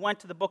message, we went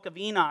to the book of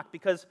Enoch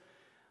because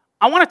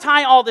I want to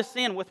tie all this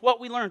in with what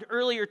we learned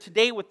earlier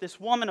today with this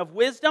woman of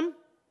wisdom.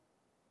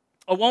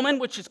 A woman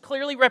which is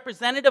clearly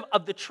representative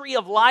of the tree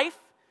of life,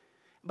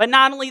 but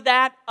not only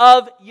that,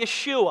 of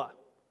Yeshua.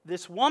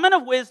 This woman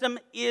of wisdom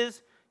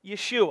is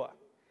Yeshua.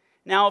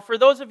 Now, for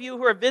those of you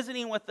who are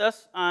visiting with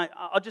us,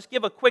 I'll just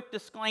give a quick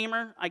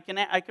disclaimer. I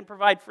can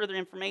provide further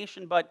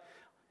information, but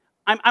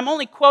I'm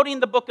only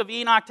quoting the book of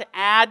Enoch to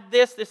add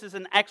this. This is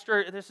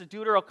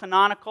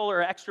deuterocanonical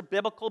or extra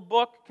biblical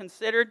book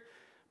considered.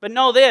 But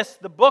know this,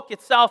 the book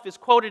itself is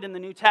quoted in the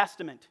New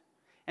Testament.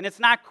 And it's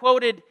not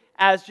quoted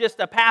as just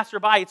a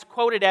passerby, it's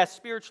quoted as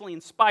spiritually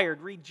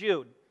inspired. Read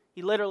Jude.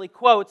 He literally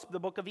quotes the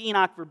book of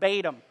Enoch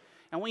verbatim.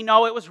 And we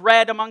know it was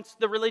read amongst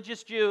the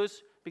religious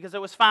Jews because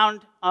it was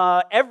found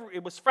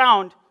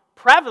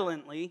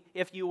prevalently,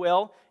 if you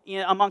will,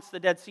 amongst the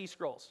Dead Sea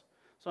Scrolls.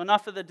 So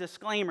enough of the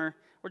disclaimer.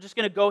 We're just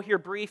going to go here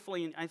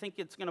briefly, and I think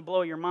it's going to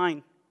blow your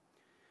mind.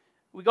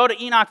 We go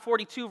to Enoch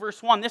 42,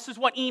 verse 1. This is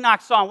what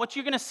Enoch saw. And what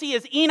you're going to see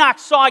is Enoch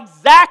saw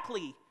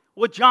exactly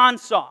what John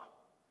saw.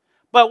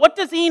 But what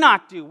does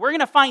Enoch do? We're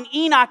going to find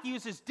Enoch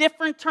uses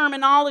different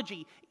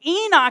terminology.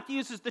 Enoch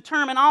uses the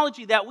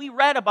terminology that we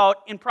read about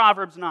in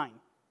Proverbs 9.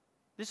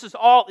 This is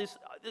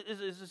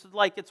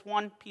like it's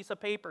one piece of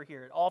paper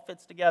here. It all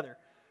fits together.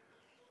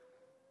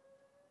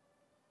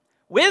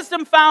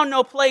 Wisdom found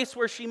no place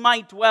where she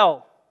might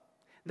dwell.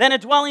 Then a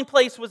dwelling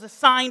place was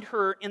assigned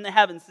her in the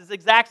heavens. This is the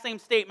exact same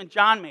statement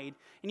John made.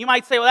 And you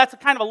might say, well, that's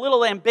kind of a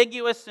little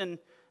ambiguous and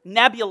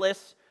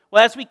nebulous.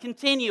 Well, as we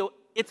continue,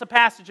 it's a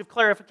passage of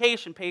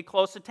clarification. Pay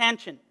close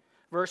attention.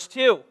 Verse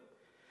 2.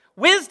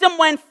 Wisdom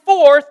went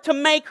forth to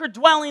make her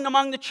dwelling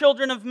among the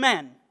children of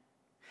men,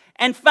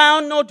 and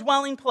found no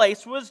dwelling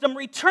place. Wisdom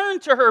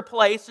returned to her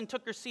place and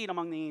took her seat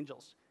among the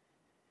angels.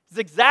 It's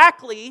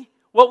exactly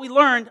what we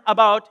learned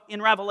about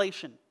in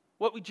Revelation.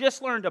 What we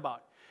just learned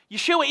about.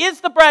 Yeshua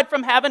is the bread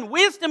from heaven.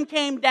 Wisdom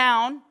came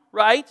down,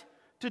 right,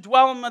 to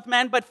dwell with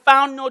men, but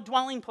found no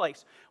dwelling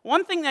place.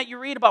 One thing that you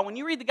read about, when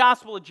you read the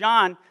Gospel of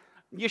John,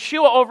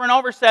 Yeshua over and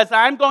over says,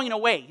 I'm going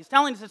away. He's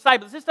telling his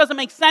disciples, this doesn't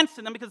make sense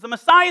to them because the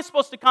Messiah is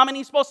supposed to come and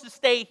he's supposed to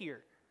stay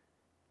here.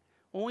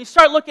 When we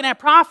start looking at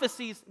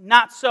prophecies,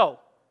 not so.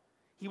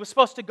 He was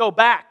supposed to go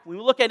back. When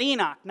we look at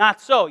Enoch, not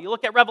so. You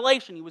look at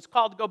Revelation, he was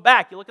called to go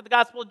back. You look at the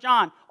Gospel of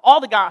John, all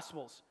the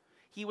Gospels.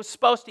 He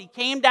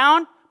came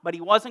down, but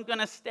he wasn't going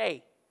to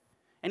stay.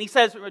 And he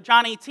says,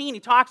 John 18, he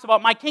talks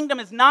about, my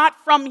kingdom is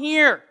not from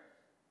here.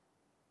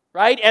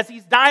 Right? As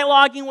he's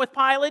dialoguing with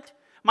Pilate,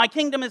 my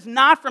kingdom is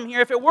not from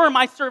here. If it were,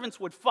 my servants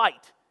would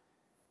fight.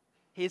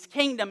 His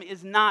kingdom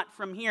is not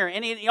from here.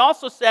 And he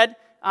also said,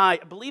 I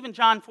believe in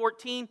John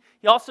 14,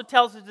 he also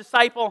tells his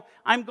disciple,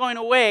 I'm going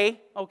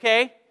away,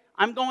 okay?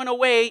 I'm going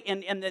away,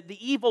 and the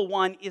evil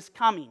one is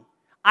coming.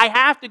 I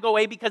have to go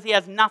away because he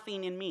has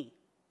nothing in me.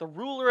 The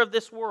ruler of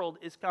this world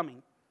is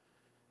coming.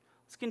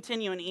 Let's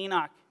continue in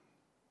Enoch.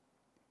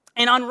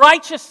 And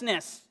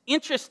unrighteousness,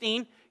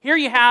 interesting, here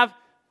you have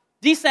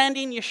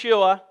descending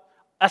Yeshua,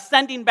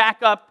 ascending back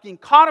up, being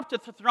caught up to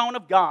the throne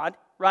of God,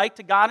 right,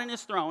 to God and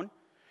his throne.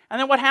 And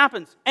then what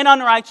happens? And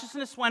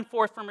unrighteousness went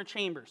forth from her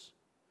chambers.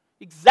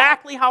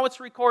 Exactly how it's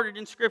recorded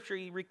in Scripture,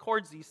 he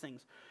records these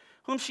things.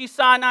 Whom she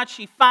saw not,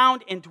 she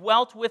found and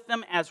dwelt with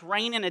them as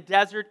rain in a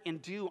desert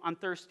and dew on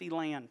thirsty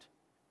land.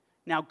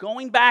 Now,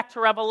 going back to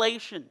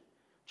Revelation,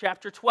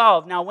 chapter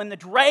 12. Now, when the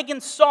dragon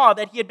saw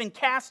that he had been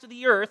cast to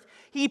the earth,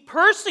 he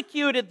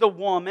persecuted the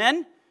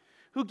woman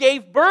who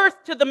gave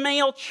birth to the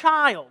male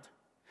child.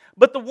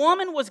 But the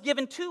woman was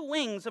given 2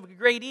 wings of a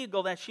great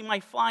eagle, that she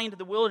might fly into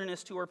the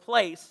wilderness to her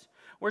place,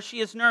 where she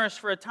is nourished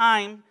for a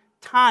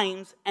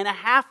times and a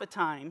half a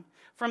time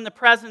from the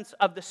presence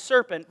of the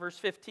serpent. Verse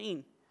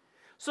 15.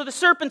 So the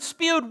serpent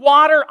spewed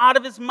water out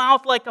of his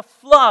mouth like a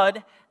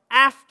flood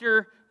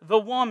after the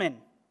woman,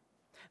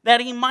 that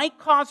he might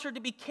cause her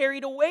to be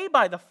carried away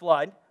by the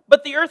flood.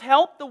 But the earth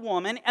helped the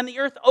woman, and the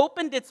earth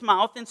opened its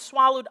mouth and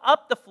swallowed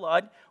up the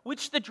flood,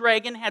 which the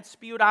dragon had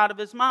spewed out of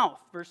his mouth.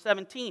 Verse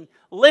 17.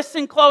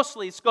 Listen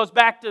closely. This goes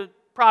back to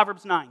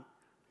Proverbs 9.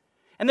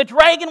 And the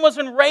dragon was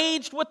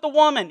enraged with the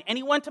woman, and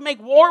he went to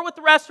make war with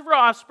the rest of her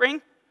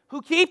offspring,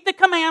 who keep the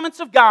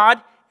commandments of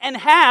God and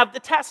have the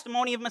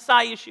testimony of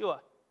Messiah Yeshua.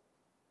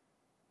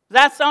 Does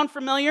that sound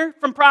familiar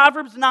from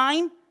Proverbs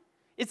 9?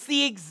 It's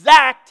the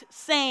exact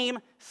same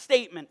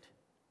statement.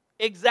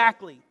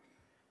 Exactly.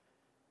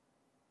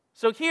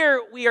 So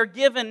here we are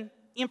given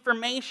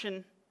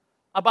information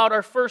about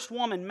our first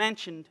woman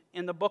mentioned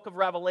in the book of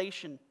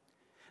Revelation.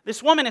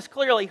 This woman is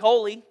clearly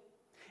holy,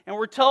 and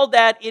we're told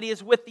that it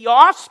is with the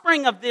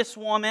offspring of this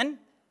woman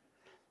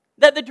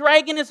that the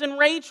dragon is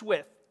enraged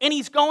with, and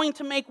he's going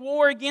to make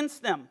war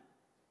against them.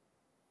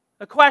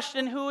 The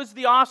question, who is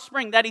the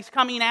offspring that he's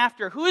coming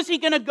after? Who is he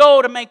going to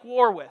go to make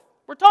war with?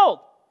 We're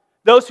told,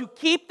 those who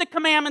keep the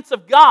commandments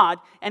of God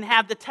and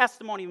have the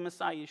testimony of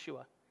Messiah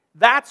Yeshua.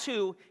 That's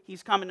who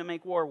he's coming to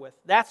make war with.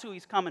 That's who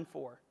he's coming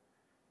for.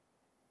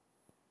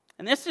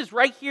 And this is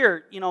right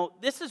here,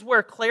 this is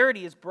where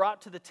clarity is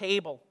brought to the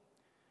table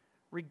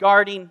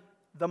regarding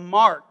the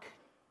mark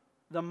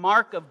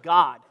of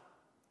God,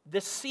 the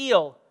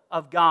seal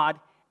of God,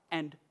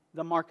 and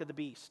the mark of the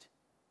beast.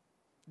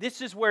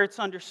 This is where it's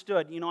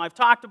understood. I've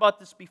talked about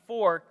this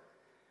before,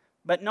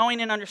 but knowing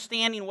and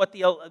understanding what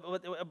the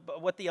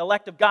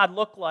elect of God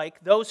look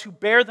like, those who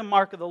bear the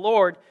mark of the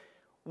Lord,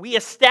 we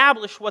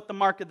establish what the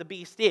mark of the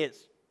beast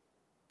is.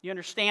 You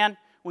understand?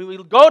 When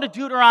we go to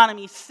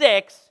Deuteronomy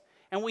 6,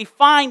 and we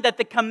find that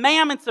the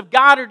commandments of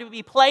God are to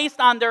be placed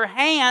on their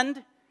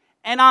hand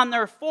and on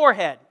their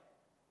forehead,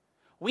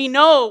 we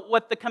know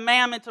what the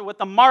commandment or what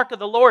the mark of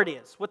the Lord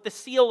is, what the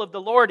seal of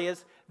the Lord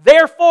is.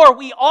 Therefore,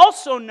 we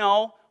also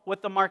know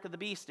what the mark of the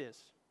beast is.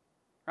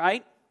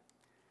 Right?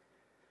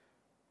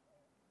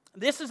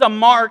 This is a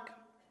mark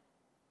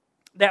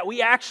that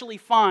we actually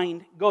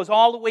find goes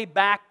all the way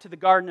back to the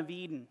Garden of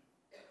Eden.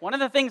 One of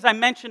the things I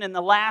mentioned in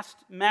the last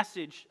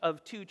message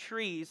of 2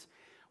 trees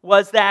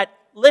was that,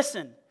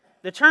 listen,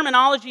 the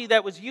terminology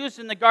that was used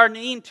in the Garden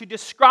of Eden to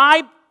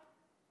describe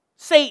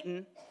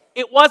Satan,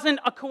 it wasn't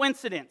a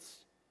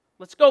coincidence.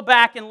 Let's go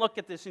back and look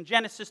at this in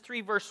Genesis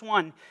 3, verse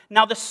 1.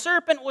 Now the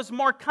serpent was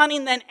more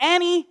cunning than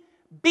any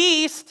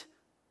beast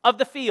of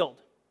the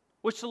field,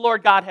 which the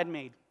Lord God had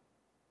made.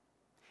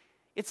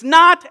 It's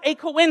not a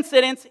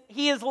coincidence.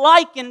 He is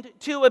likened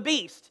to a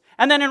beast.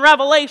 And then in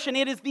Revelation,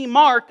 it is the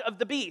mark of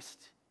the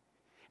beast.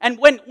 And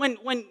when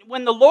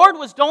the Lord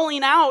was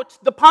doling out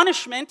the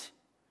punishment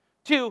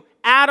to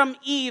Adam,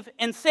 Eve,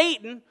 and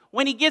Satan,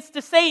 when he gets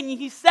to Satan,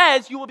 he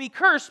says, you will be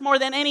cursed more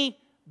than any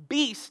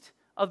beast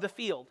of the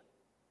field.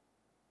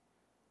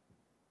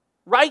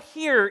 Right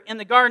here in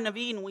the Garden of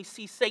Eden, we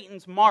see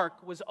Satan's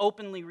mark was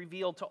openly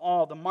revealed to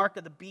all, the mark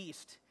of the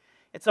beast.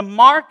 It's a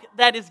mark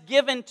that is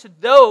given to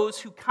those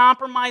who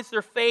compromise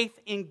their faith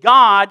in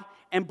God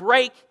and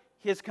break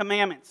His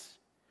commandments.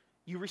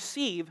 You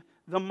receive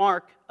the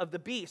mark of the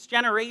beast,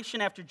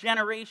 generation after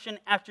generation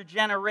after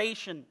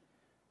generation.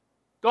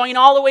 Going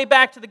all the way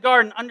back to the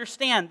garden,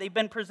 understand they've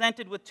been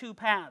presented with 2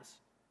 paths.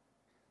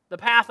 The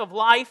path of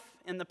life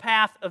and the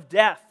path of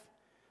death.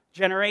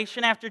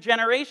 Generation after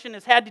generation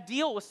has had to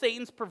deal with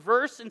Satan's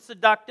perverse and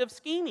seductive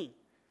scheming.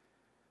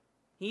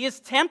 He is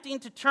tempting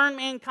to turn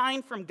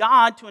mankind from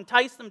God to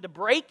entice them to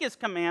break His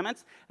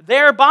commandments.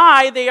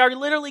 Thereby, they are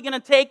literally going to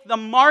take the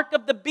mark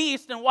of the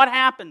beast, and what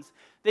happens?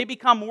 They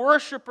become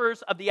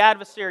worshipers of the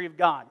adversary of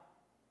God.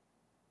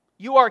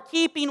 You are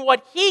keeping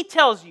what He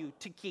tells you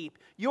to keep.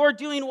 You are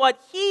doing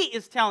what He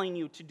is telling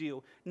you to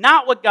do,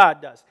 not what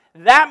God does.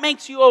 That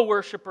makes you a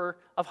worshiper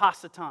of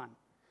Hasatan,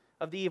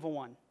 of the evil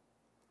one.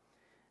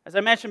 As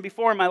I mentioned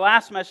before in my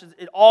last message,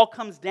 it all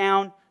comes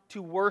down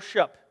to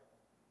worship.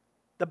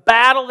 The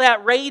battle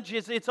that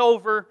rages, it's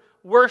over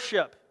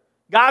worship.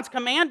 God's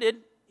commanded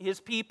His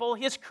people,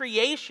 His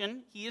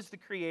creation, He is the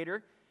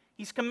creator.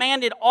 He's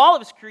commanded all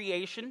of His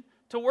creation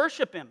to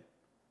worship Him.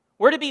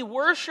 We're to be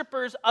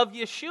worshipers of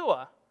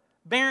Yeshua,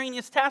 bearing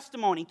His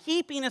testimony,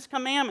 keeping His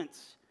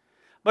commandments.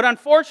 But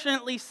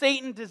unfortunately,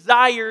 Satan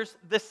desires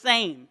the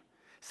same.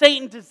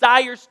 Satan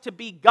desires to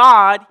be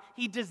God.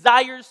 He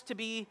desires to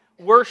be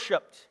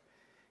worshipped.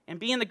 And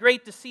being the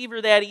great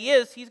deceiver that he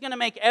is, he's going to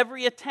make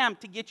every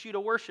attempt to get you to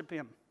worship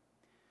him.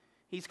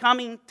 He's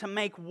coming to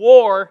make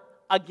war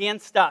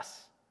against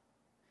us.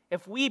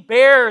 If we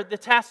bear the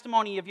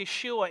testimony of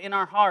Yeshua in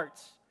our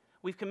hearts,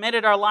 we've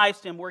committed our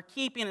lives to Him, we're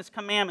keeping His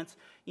commandments,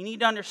 you need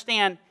to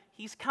understand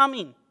He's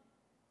coming.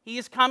 He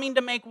is coming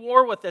to make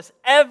war with us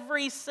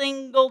every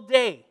single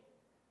day.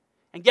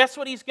 And guess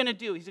what He's going to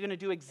do? He's going to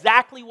do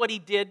exactly what He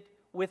did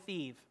with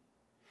Eve.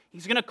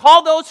 He's going to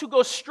call those who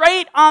go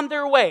straight on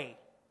their way,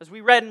 as we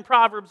read in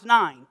Proverbs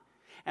 9.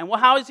 And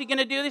how is he going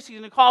to do this? He's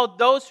going to call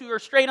those who are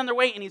straight on their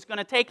way, and he's going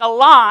to take a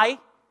lie,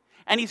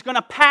 and he's going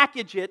to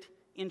package it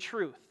in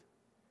truth.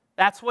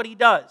 That's what he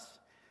does.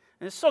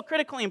 And it's so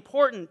critically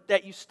important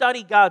that you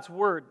study God's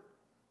Word,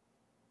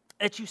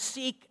 that you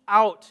seek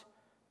out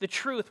the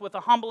truth with a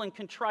humble and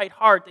contrite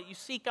heart, that you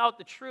seek out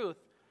the truth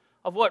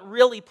of what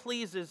really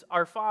pleases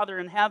our Father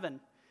in heaven.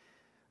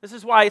 This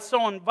is why it's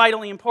so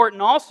vitally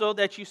important also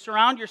that you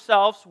surround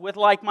yourselves with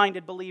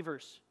like-minded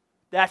believers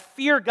that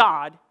fear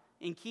God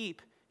and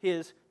keep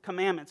His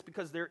commandments,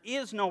 because there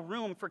is no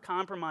room for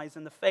compromise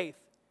in the faith.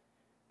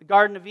 The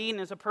Garden of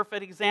Eden is a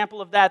perfect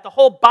example of that. The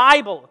whole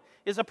Bible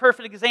is a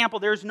perfect example.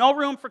 There's no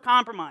room for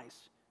compromise.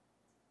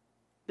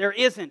 There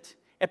isn't.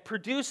 It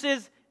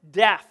produces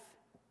death.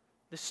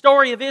 The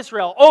story of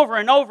Israel over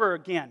and over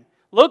again.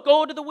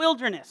 Go to the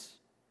wilderness.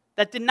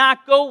 That did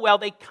not go well.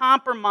 They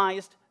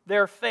compromised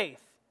their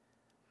faith.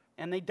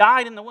 And they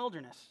died in the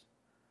wilderness.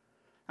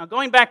 Now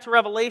going back to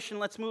Revelation,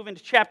 let's move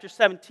into chapter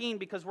 17,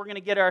 because we're going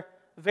to get our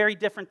very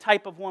different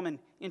type of woman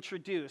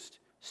introduced.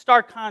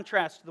 Stark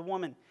contrast to the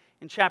woman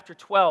in chapter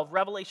 12.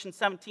 Revelation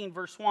 17,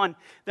 verse 1.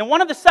 Then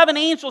one of the 7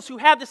 angels who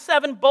had the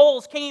 7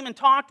 bowls came and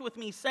talked with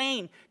me,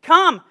 saying,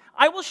 "Come,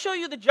 I will show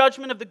you the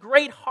judgment of the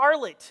great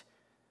harlot."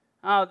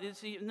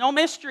 No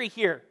mystery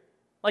here.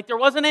 Like there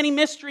wasn't any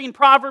mystery in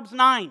Proverbs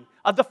 9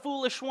 of the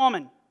foolish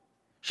woman.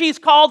 She's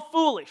called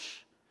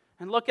foolish.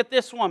 And look at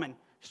this woman.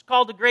 She's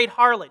called the great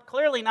harlot,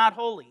 clearly not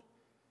holy,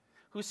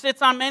 who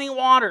sits on many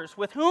waters,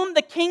 with whom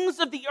the kings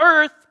of the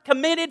earth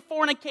committed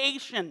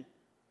fornication.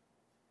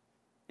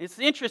 It's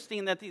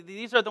interesting that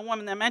these are the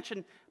women that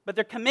mentioned, but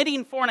they're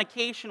committing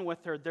fornication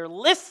with her. They're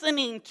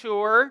listening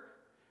to her.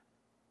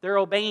 They're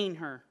obeying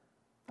her.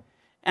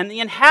 And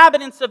the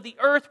inhabitants of the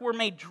earth were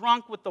made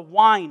drunk with the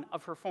wine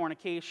of her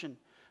fornication.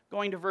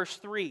 Going to verse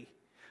 3.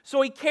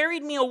 So he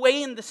carried me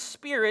away in the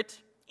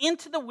spirit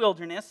into the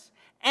wilderness,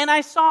 and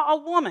I saw a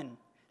woman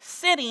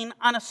sitting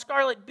on a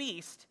scarlet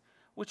beast,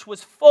 which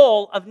was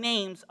full of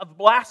names of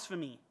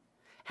blasphemy,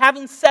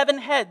 having 7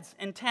 heads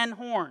and 10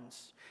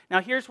 horns. Now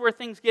here's where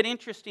things get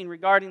interesting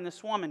regarding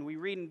this woman. We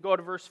read and go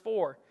to verse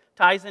 4.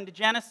 Ties into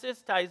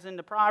Genesis, ties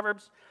into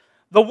Proverbs.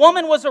 The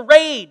woman was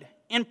arrayed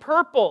in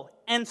purple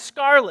and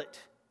scarlet,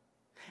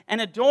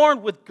 and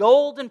adorned with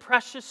gold and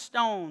precious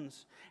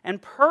stones,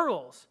 and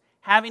pearls,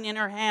 having in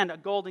her hand a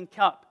golden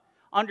cup.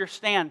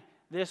 Understand,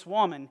 this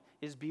woman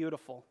is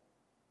beautiful.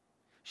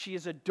 She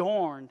is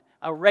adorned,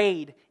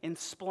 arrayed in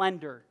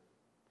splendor.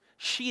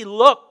 She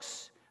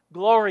looks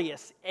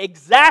glorious,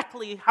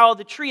 exactly how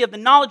the tree of the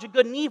knowledge of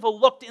good and evil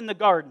looked in the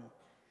garden.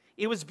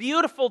 It was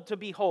beautiful to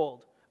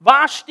behold.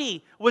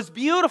 Vashti was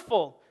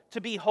beautiful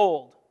to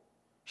behold.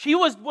 She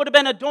would have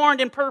been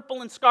adorned in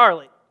purple and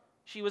scarlet.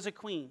 She was a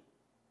queen.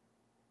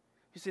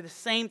 You see the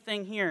same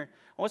thing here.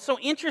 What's so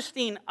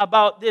interesting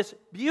about this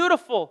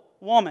beautiful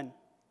woman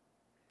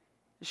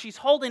is she's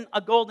holding a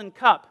golden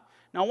cup.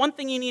 Now, one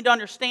thing you need to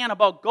understand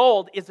about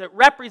gold is it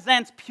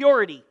represents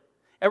purity.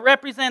 It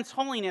represents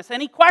holiness.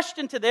 Any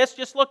question to this,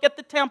 just look at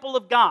the temple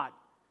of God.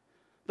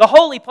 The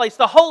holy place,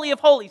 the Holy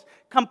of Holies,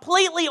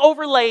 completely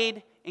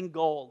overlaid in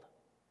gold.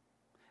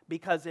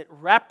 Because it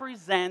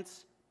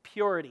represents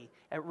purity.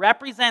 It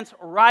represents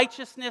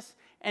righteousness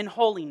and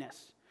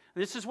holiness.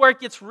 This is where it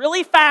gets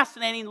really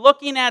fascinating,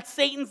 looking at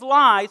Satan's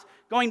lies,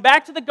 going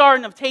back to the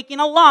garden of taking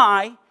a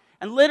lie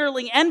and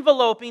literally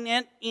enveloping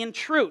it in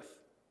truth.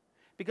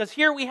 Because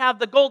here we have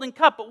the golden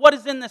cup, but what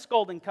is in this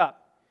golden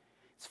cup?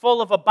 It's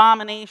full of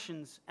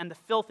abominations and the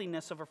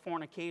filthiness of her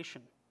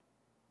fornication.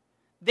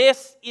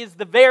 This is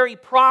the very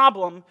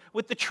problem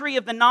with the tree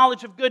of the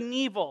knowledge of good and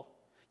evil.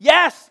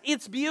 Yes,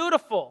 it's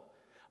beautiful,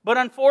 but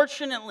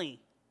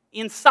unfortunately,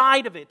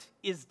 inside of it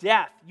is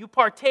death. You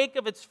partake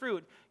of its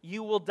fruit,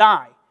 you will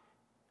die.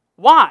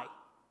 Why?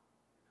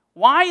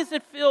 Why is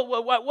it filled?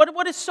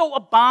 What is so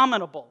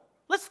abominable?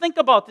 Let's think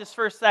about this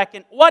for a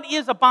second. What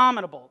is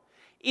abominable?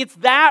 It's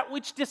that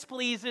which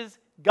displeases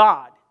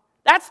God.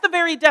 That's the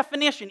very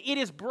definition. It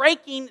is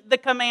breaking the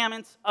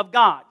commandments of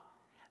God.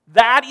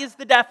 That is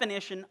the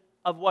definition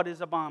of what is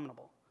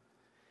abominable.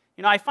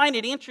 You know, I find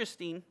it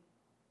interesting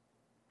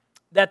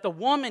that the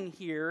woman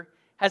here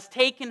has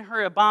taken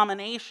her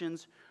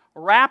abominations,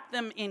 wrapped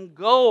them in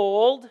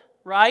gold,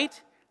 right?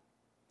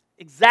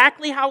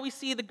 Exactly how we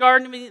see the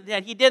Garden of Eden,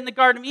 that he did in the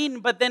Garden of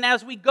Eden. But then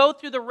as we go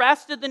through the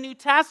rest of the New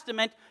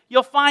Testament,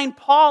 you'll find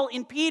Paul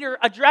and Peter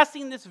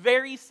addressing this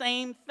very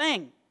same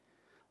thing.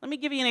 Let me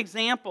give you an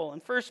example.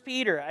 In 1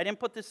 Peter, I didn't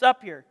put this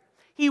up here.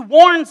 He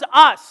warns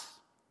us.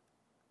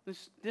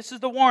 This is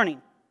the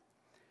warning.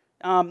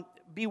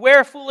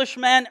 Beware foolish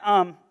men.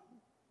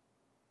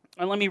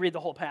 Let me read the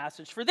whole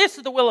passage. For this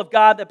is the will of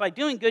God, that by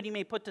doing good you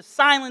may put to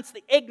silence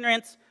the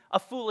ignorance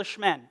of foolish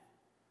men.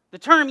 The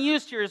term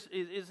used here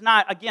is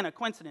not, again, a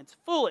coincidence.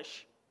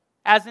 Foolish,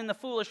 as in the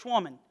foolish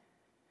woman.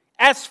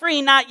 As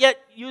free, not yet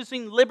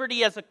using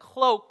liberty as a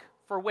cloak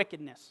for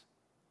wickedness.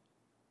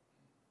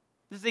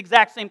 This is the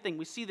exact same thing.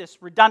 We see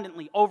this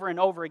redundantly over and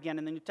over again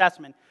in the New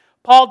Testament.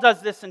 Paul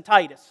does this in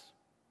Titus.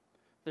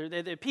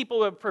 The people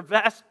would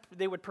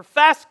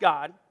profess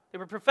God, They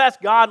would profess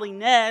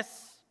godliness,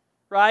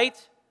 right?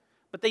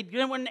 But they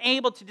weren't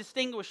able to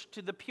distinguish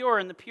to the pure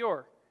and the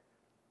pure.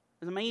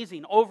 It's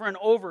amazing. Over and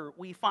over,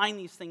 we find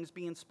these things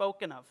being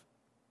spoken of.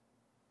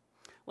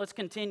 Let's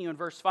continue in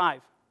verse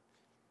 5.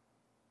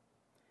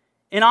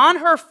 And on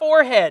her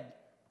forehead,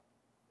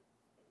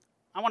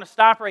 I want to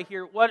stop right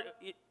here. What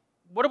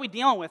are we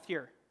dealing with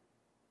here?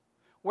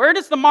 Where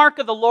does the mark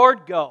of the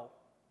Lord go?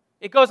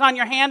 It goes on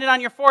your hand and on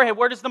your forehead.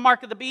 Where does the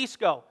mark of the beast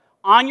go?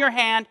 On your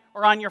hand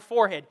or on your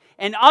forehead.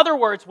 In other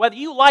words, whether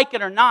you like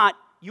it or not,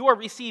 you are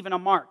receiving a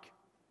mark.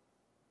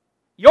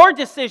 Your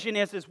decision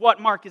is what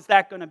mark is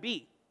that going to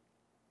be?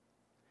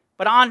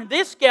 But on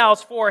this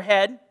gal's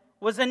forehead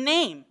was a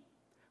name,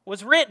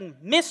 was written,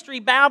 Mystery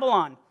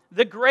Babylon,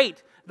 the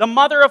Great, the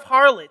mother of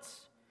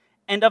harlots,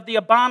 and of the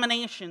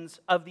abominations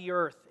of the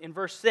earth. In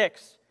verse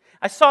 6,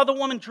 I saw the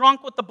woman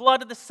drunk with the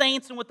blood of the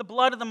saints and with the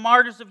blood of the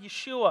martyrs of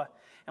Yeshua.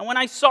 And when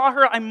I saw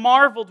her, I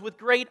marveled with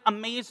great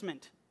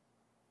amazement.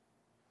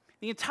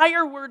 The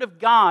entire Word of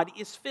God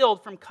is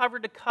filled from cover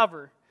to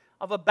cover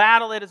of a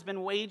battle that has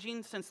been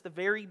waging since the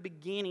very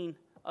beginning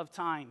of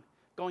time,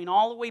 going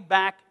all the way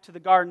back to the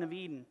Garden of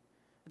Eden.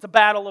 It's a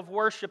battle of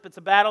worship. It's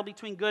a battle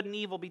between good and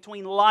evil,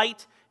 between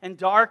light and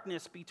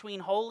darkness, between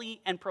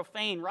holy and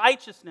profane,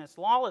 righteousness,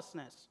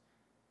 lawlessness.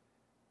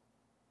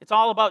 It's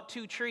all about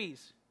two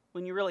trees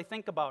when you really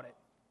think about it.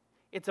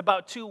 It's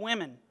about two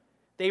women.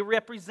 They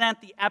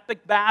represent the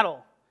epic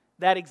battle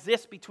that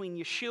exists between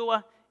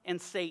Yeshua and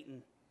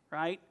Satan,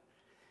 right?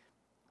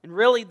 And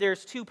really,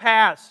 there's two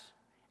paths.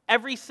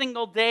 Every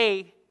single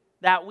day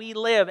that we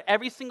live,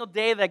 every single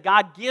day that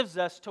God gives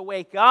us to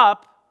wake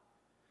up,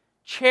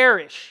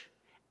 cherish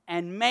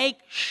and make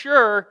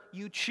sure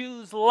you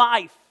choose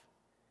life.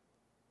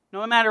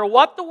 No matter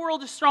what the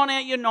world is throwing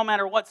at you, no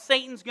matter what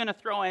Satan's going to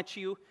throw at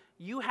you,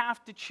 you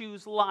have to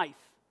choose life.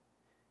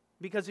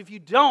 Because if you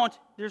don't,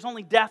 there's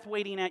only death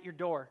waiting at your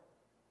door.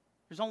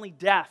 There's only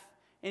death,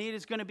 and it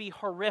is going to be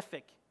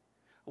horrific.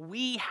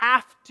 We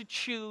have to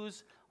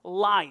choose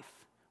life.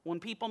 When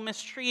people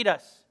mistreat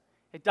us,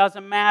 it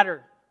doesn't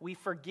matter. We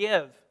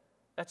forgive.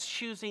 That's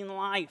choosing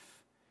life.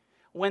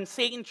 When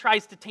Satan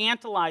tries to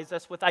tantalize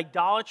us with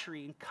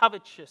idolatry and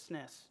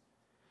covetousness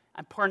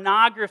and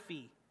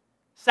pornography,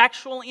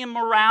 sexual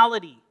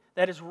immorality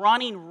that is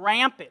running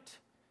rampant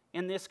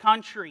in this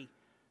country,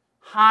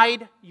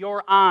 hide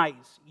your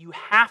eyes. You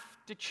have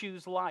to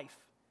choose life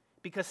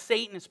because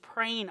Satan is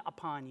preying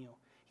upon you.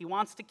 He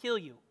wants to kill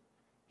you.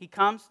 He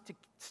comes to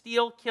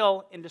steal,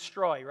 kill, and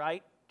destroy,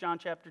 right? John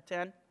chapter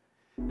 10.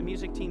 The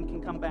music team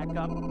can come back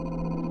up.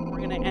 We're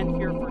going to end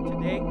here for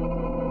today.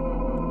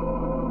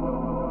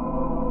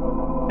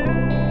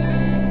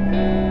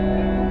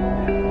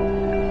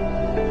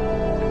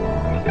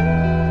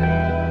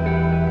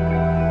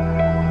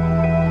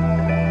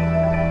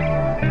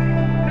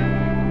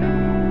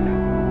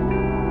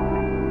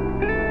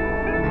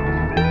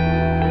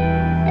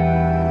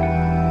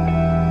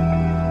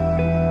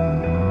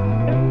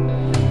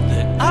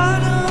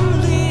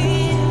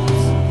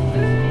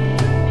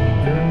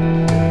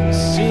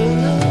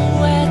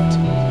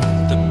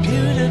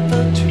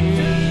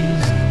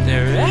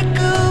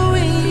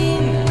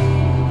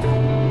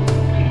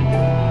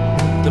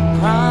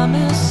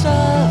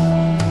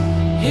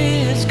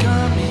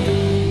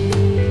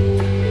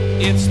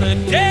 It's the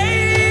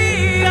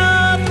day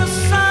of the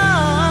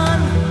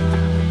sun.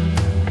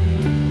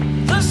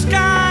 The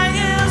sky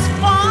is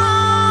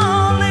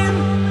falling.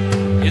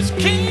 His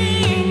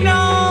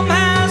kingdom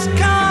has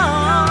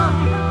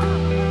come.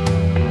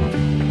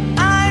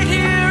 I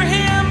hear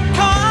him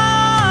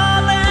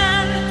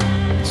calling.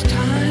 It's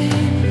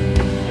time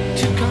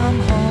to come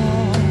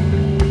home.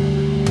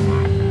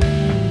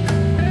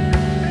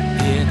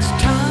 It's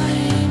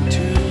time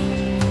to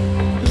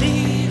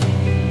leave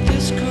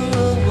this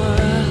cruel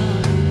world.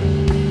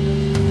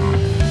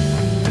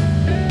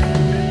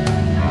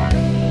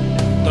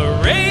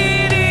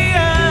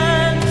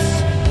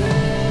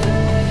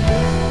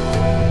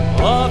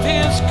 Of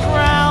his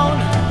crown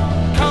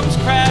comes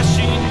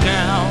crashing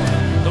down.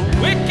 The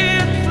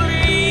wicked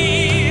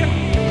flee.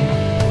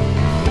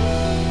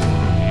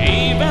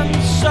 Even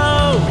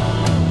so,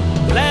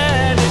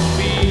 let it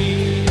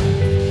be.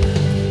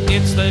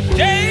 It's the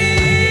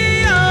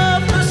day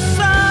of the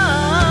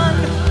sun.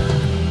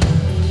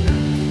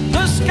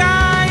 The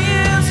sky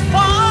is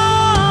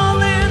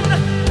falling.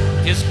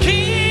 His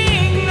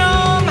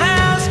kingdom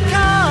has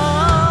come.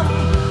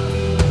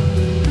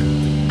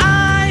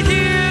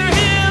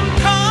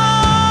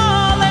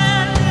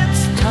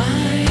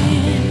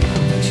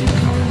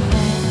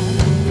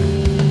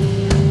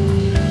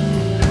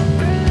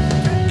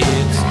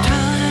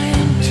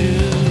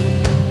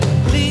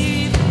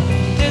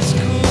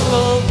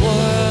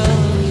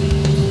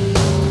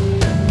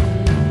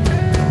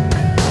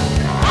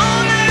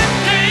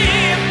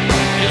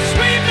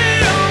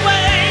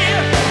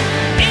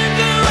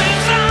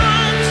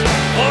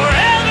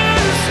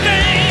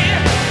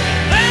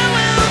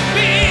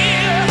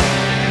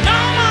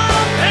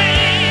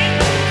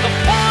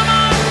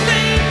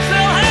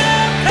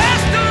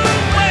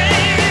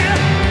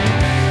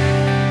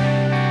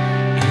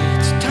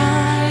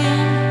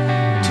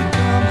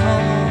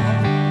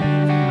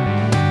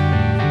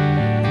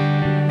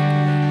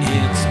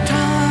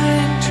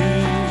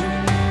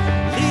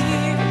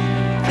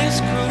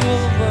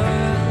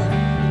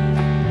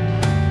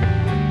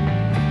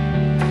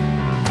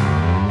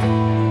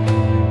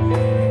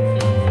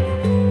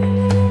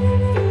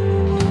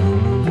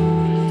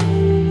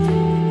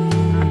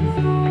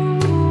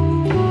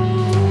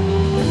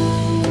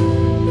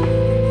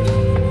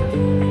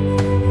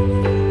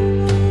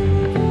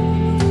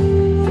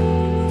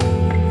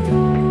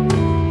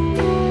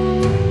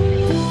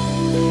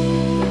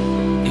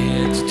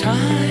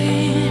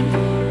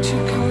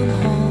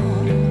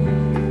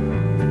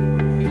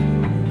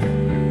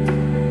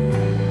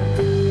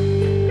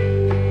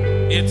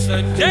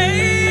 the day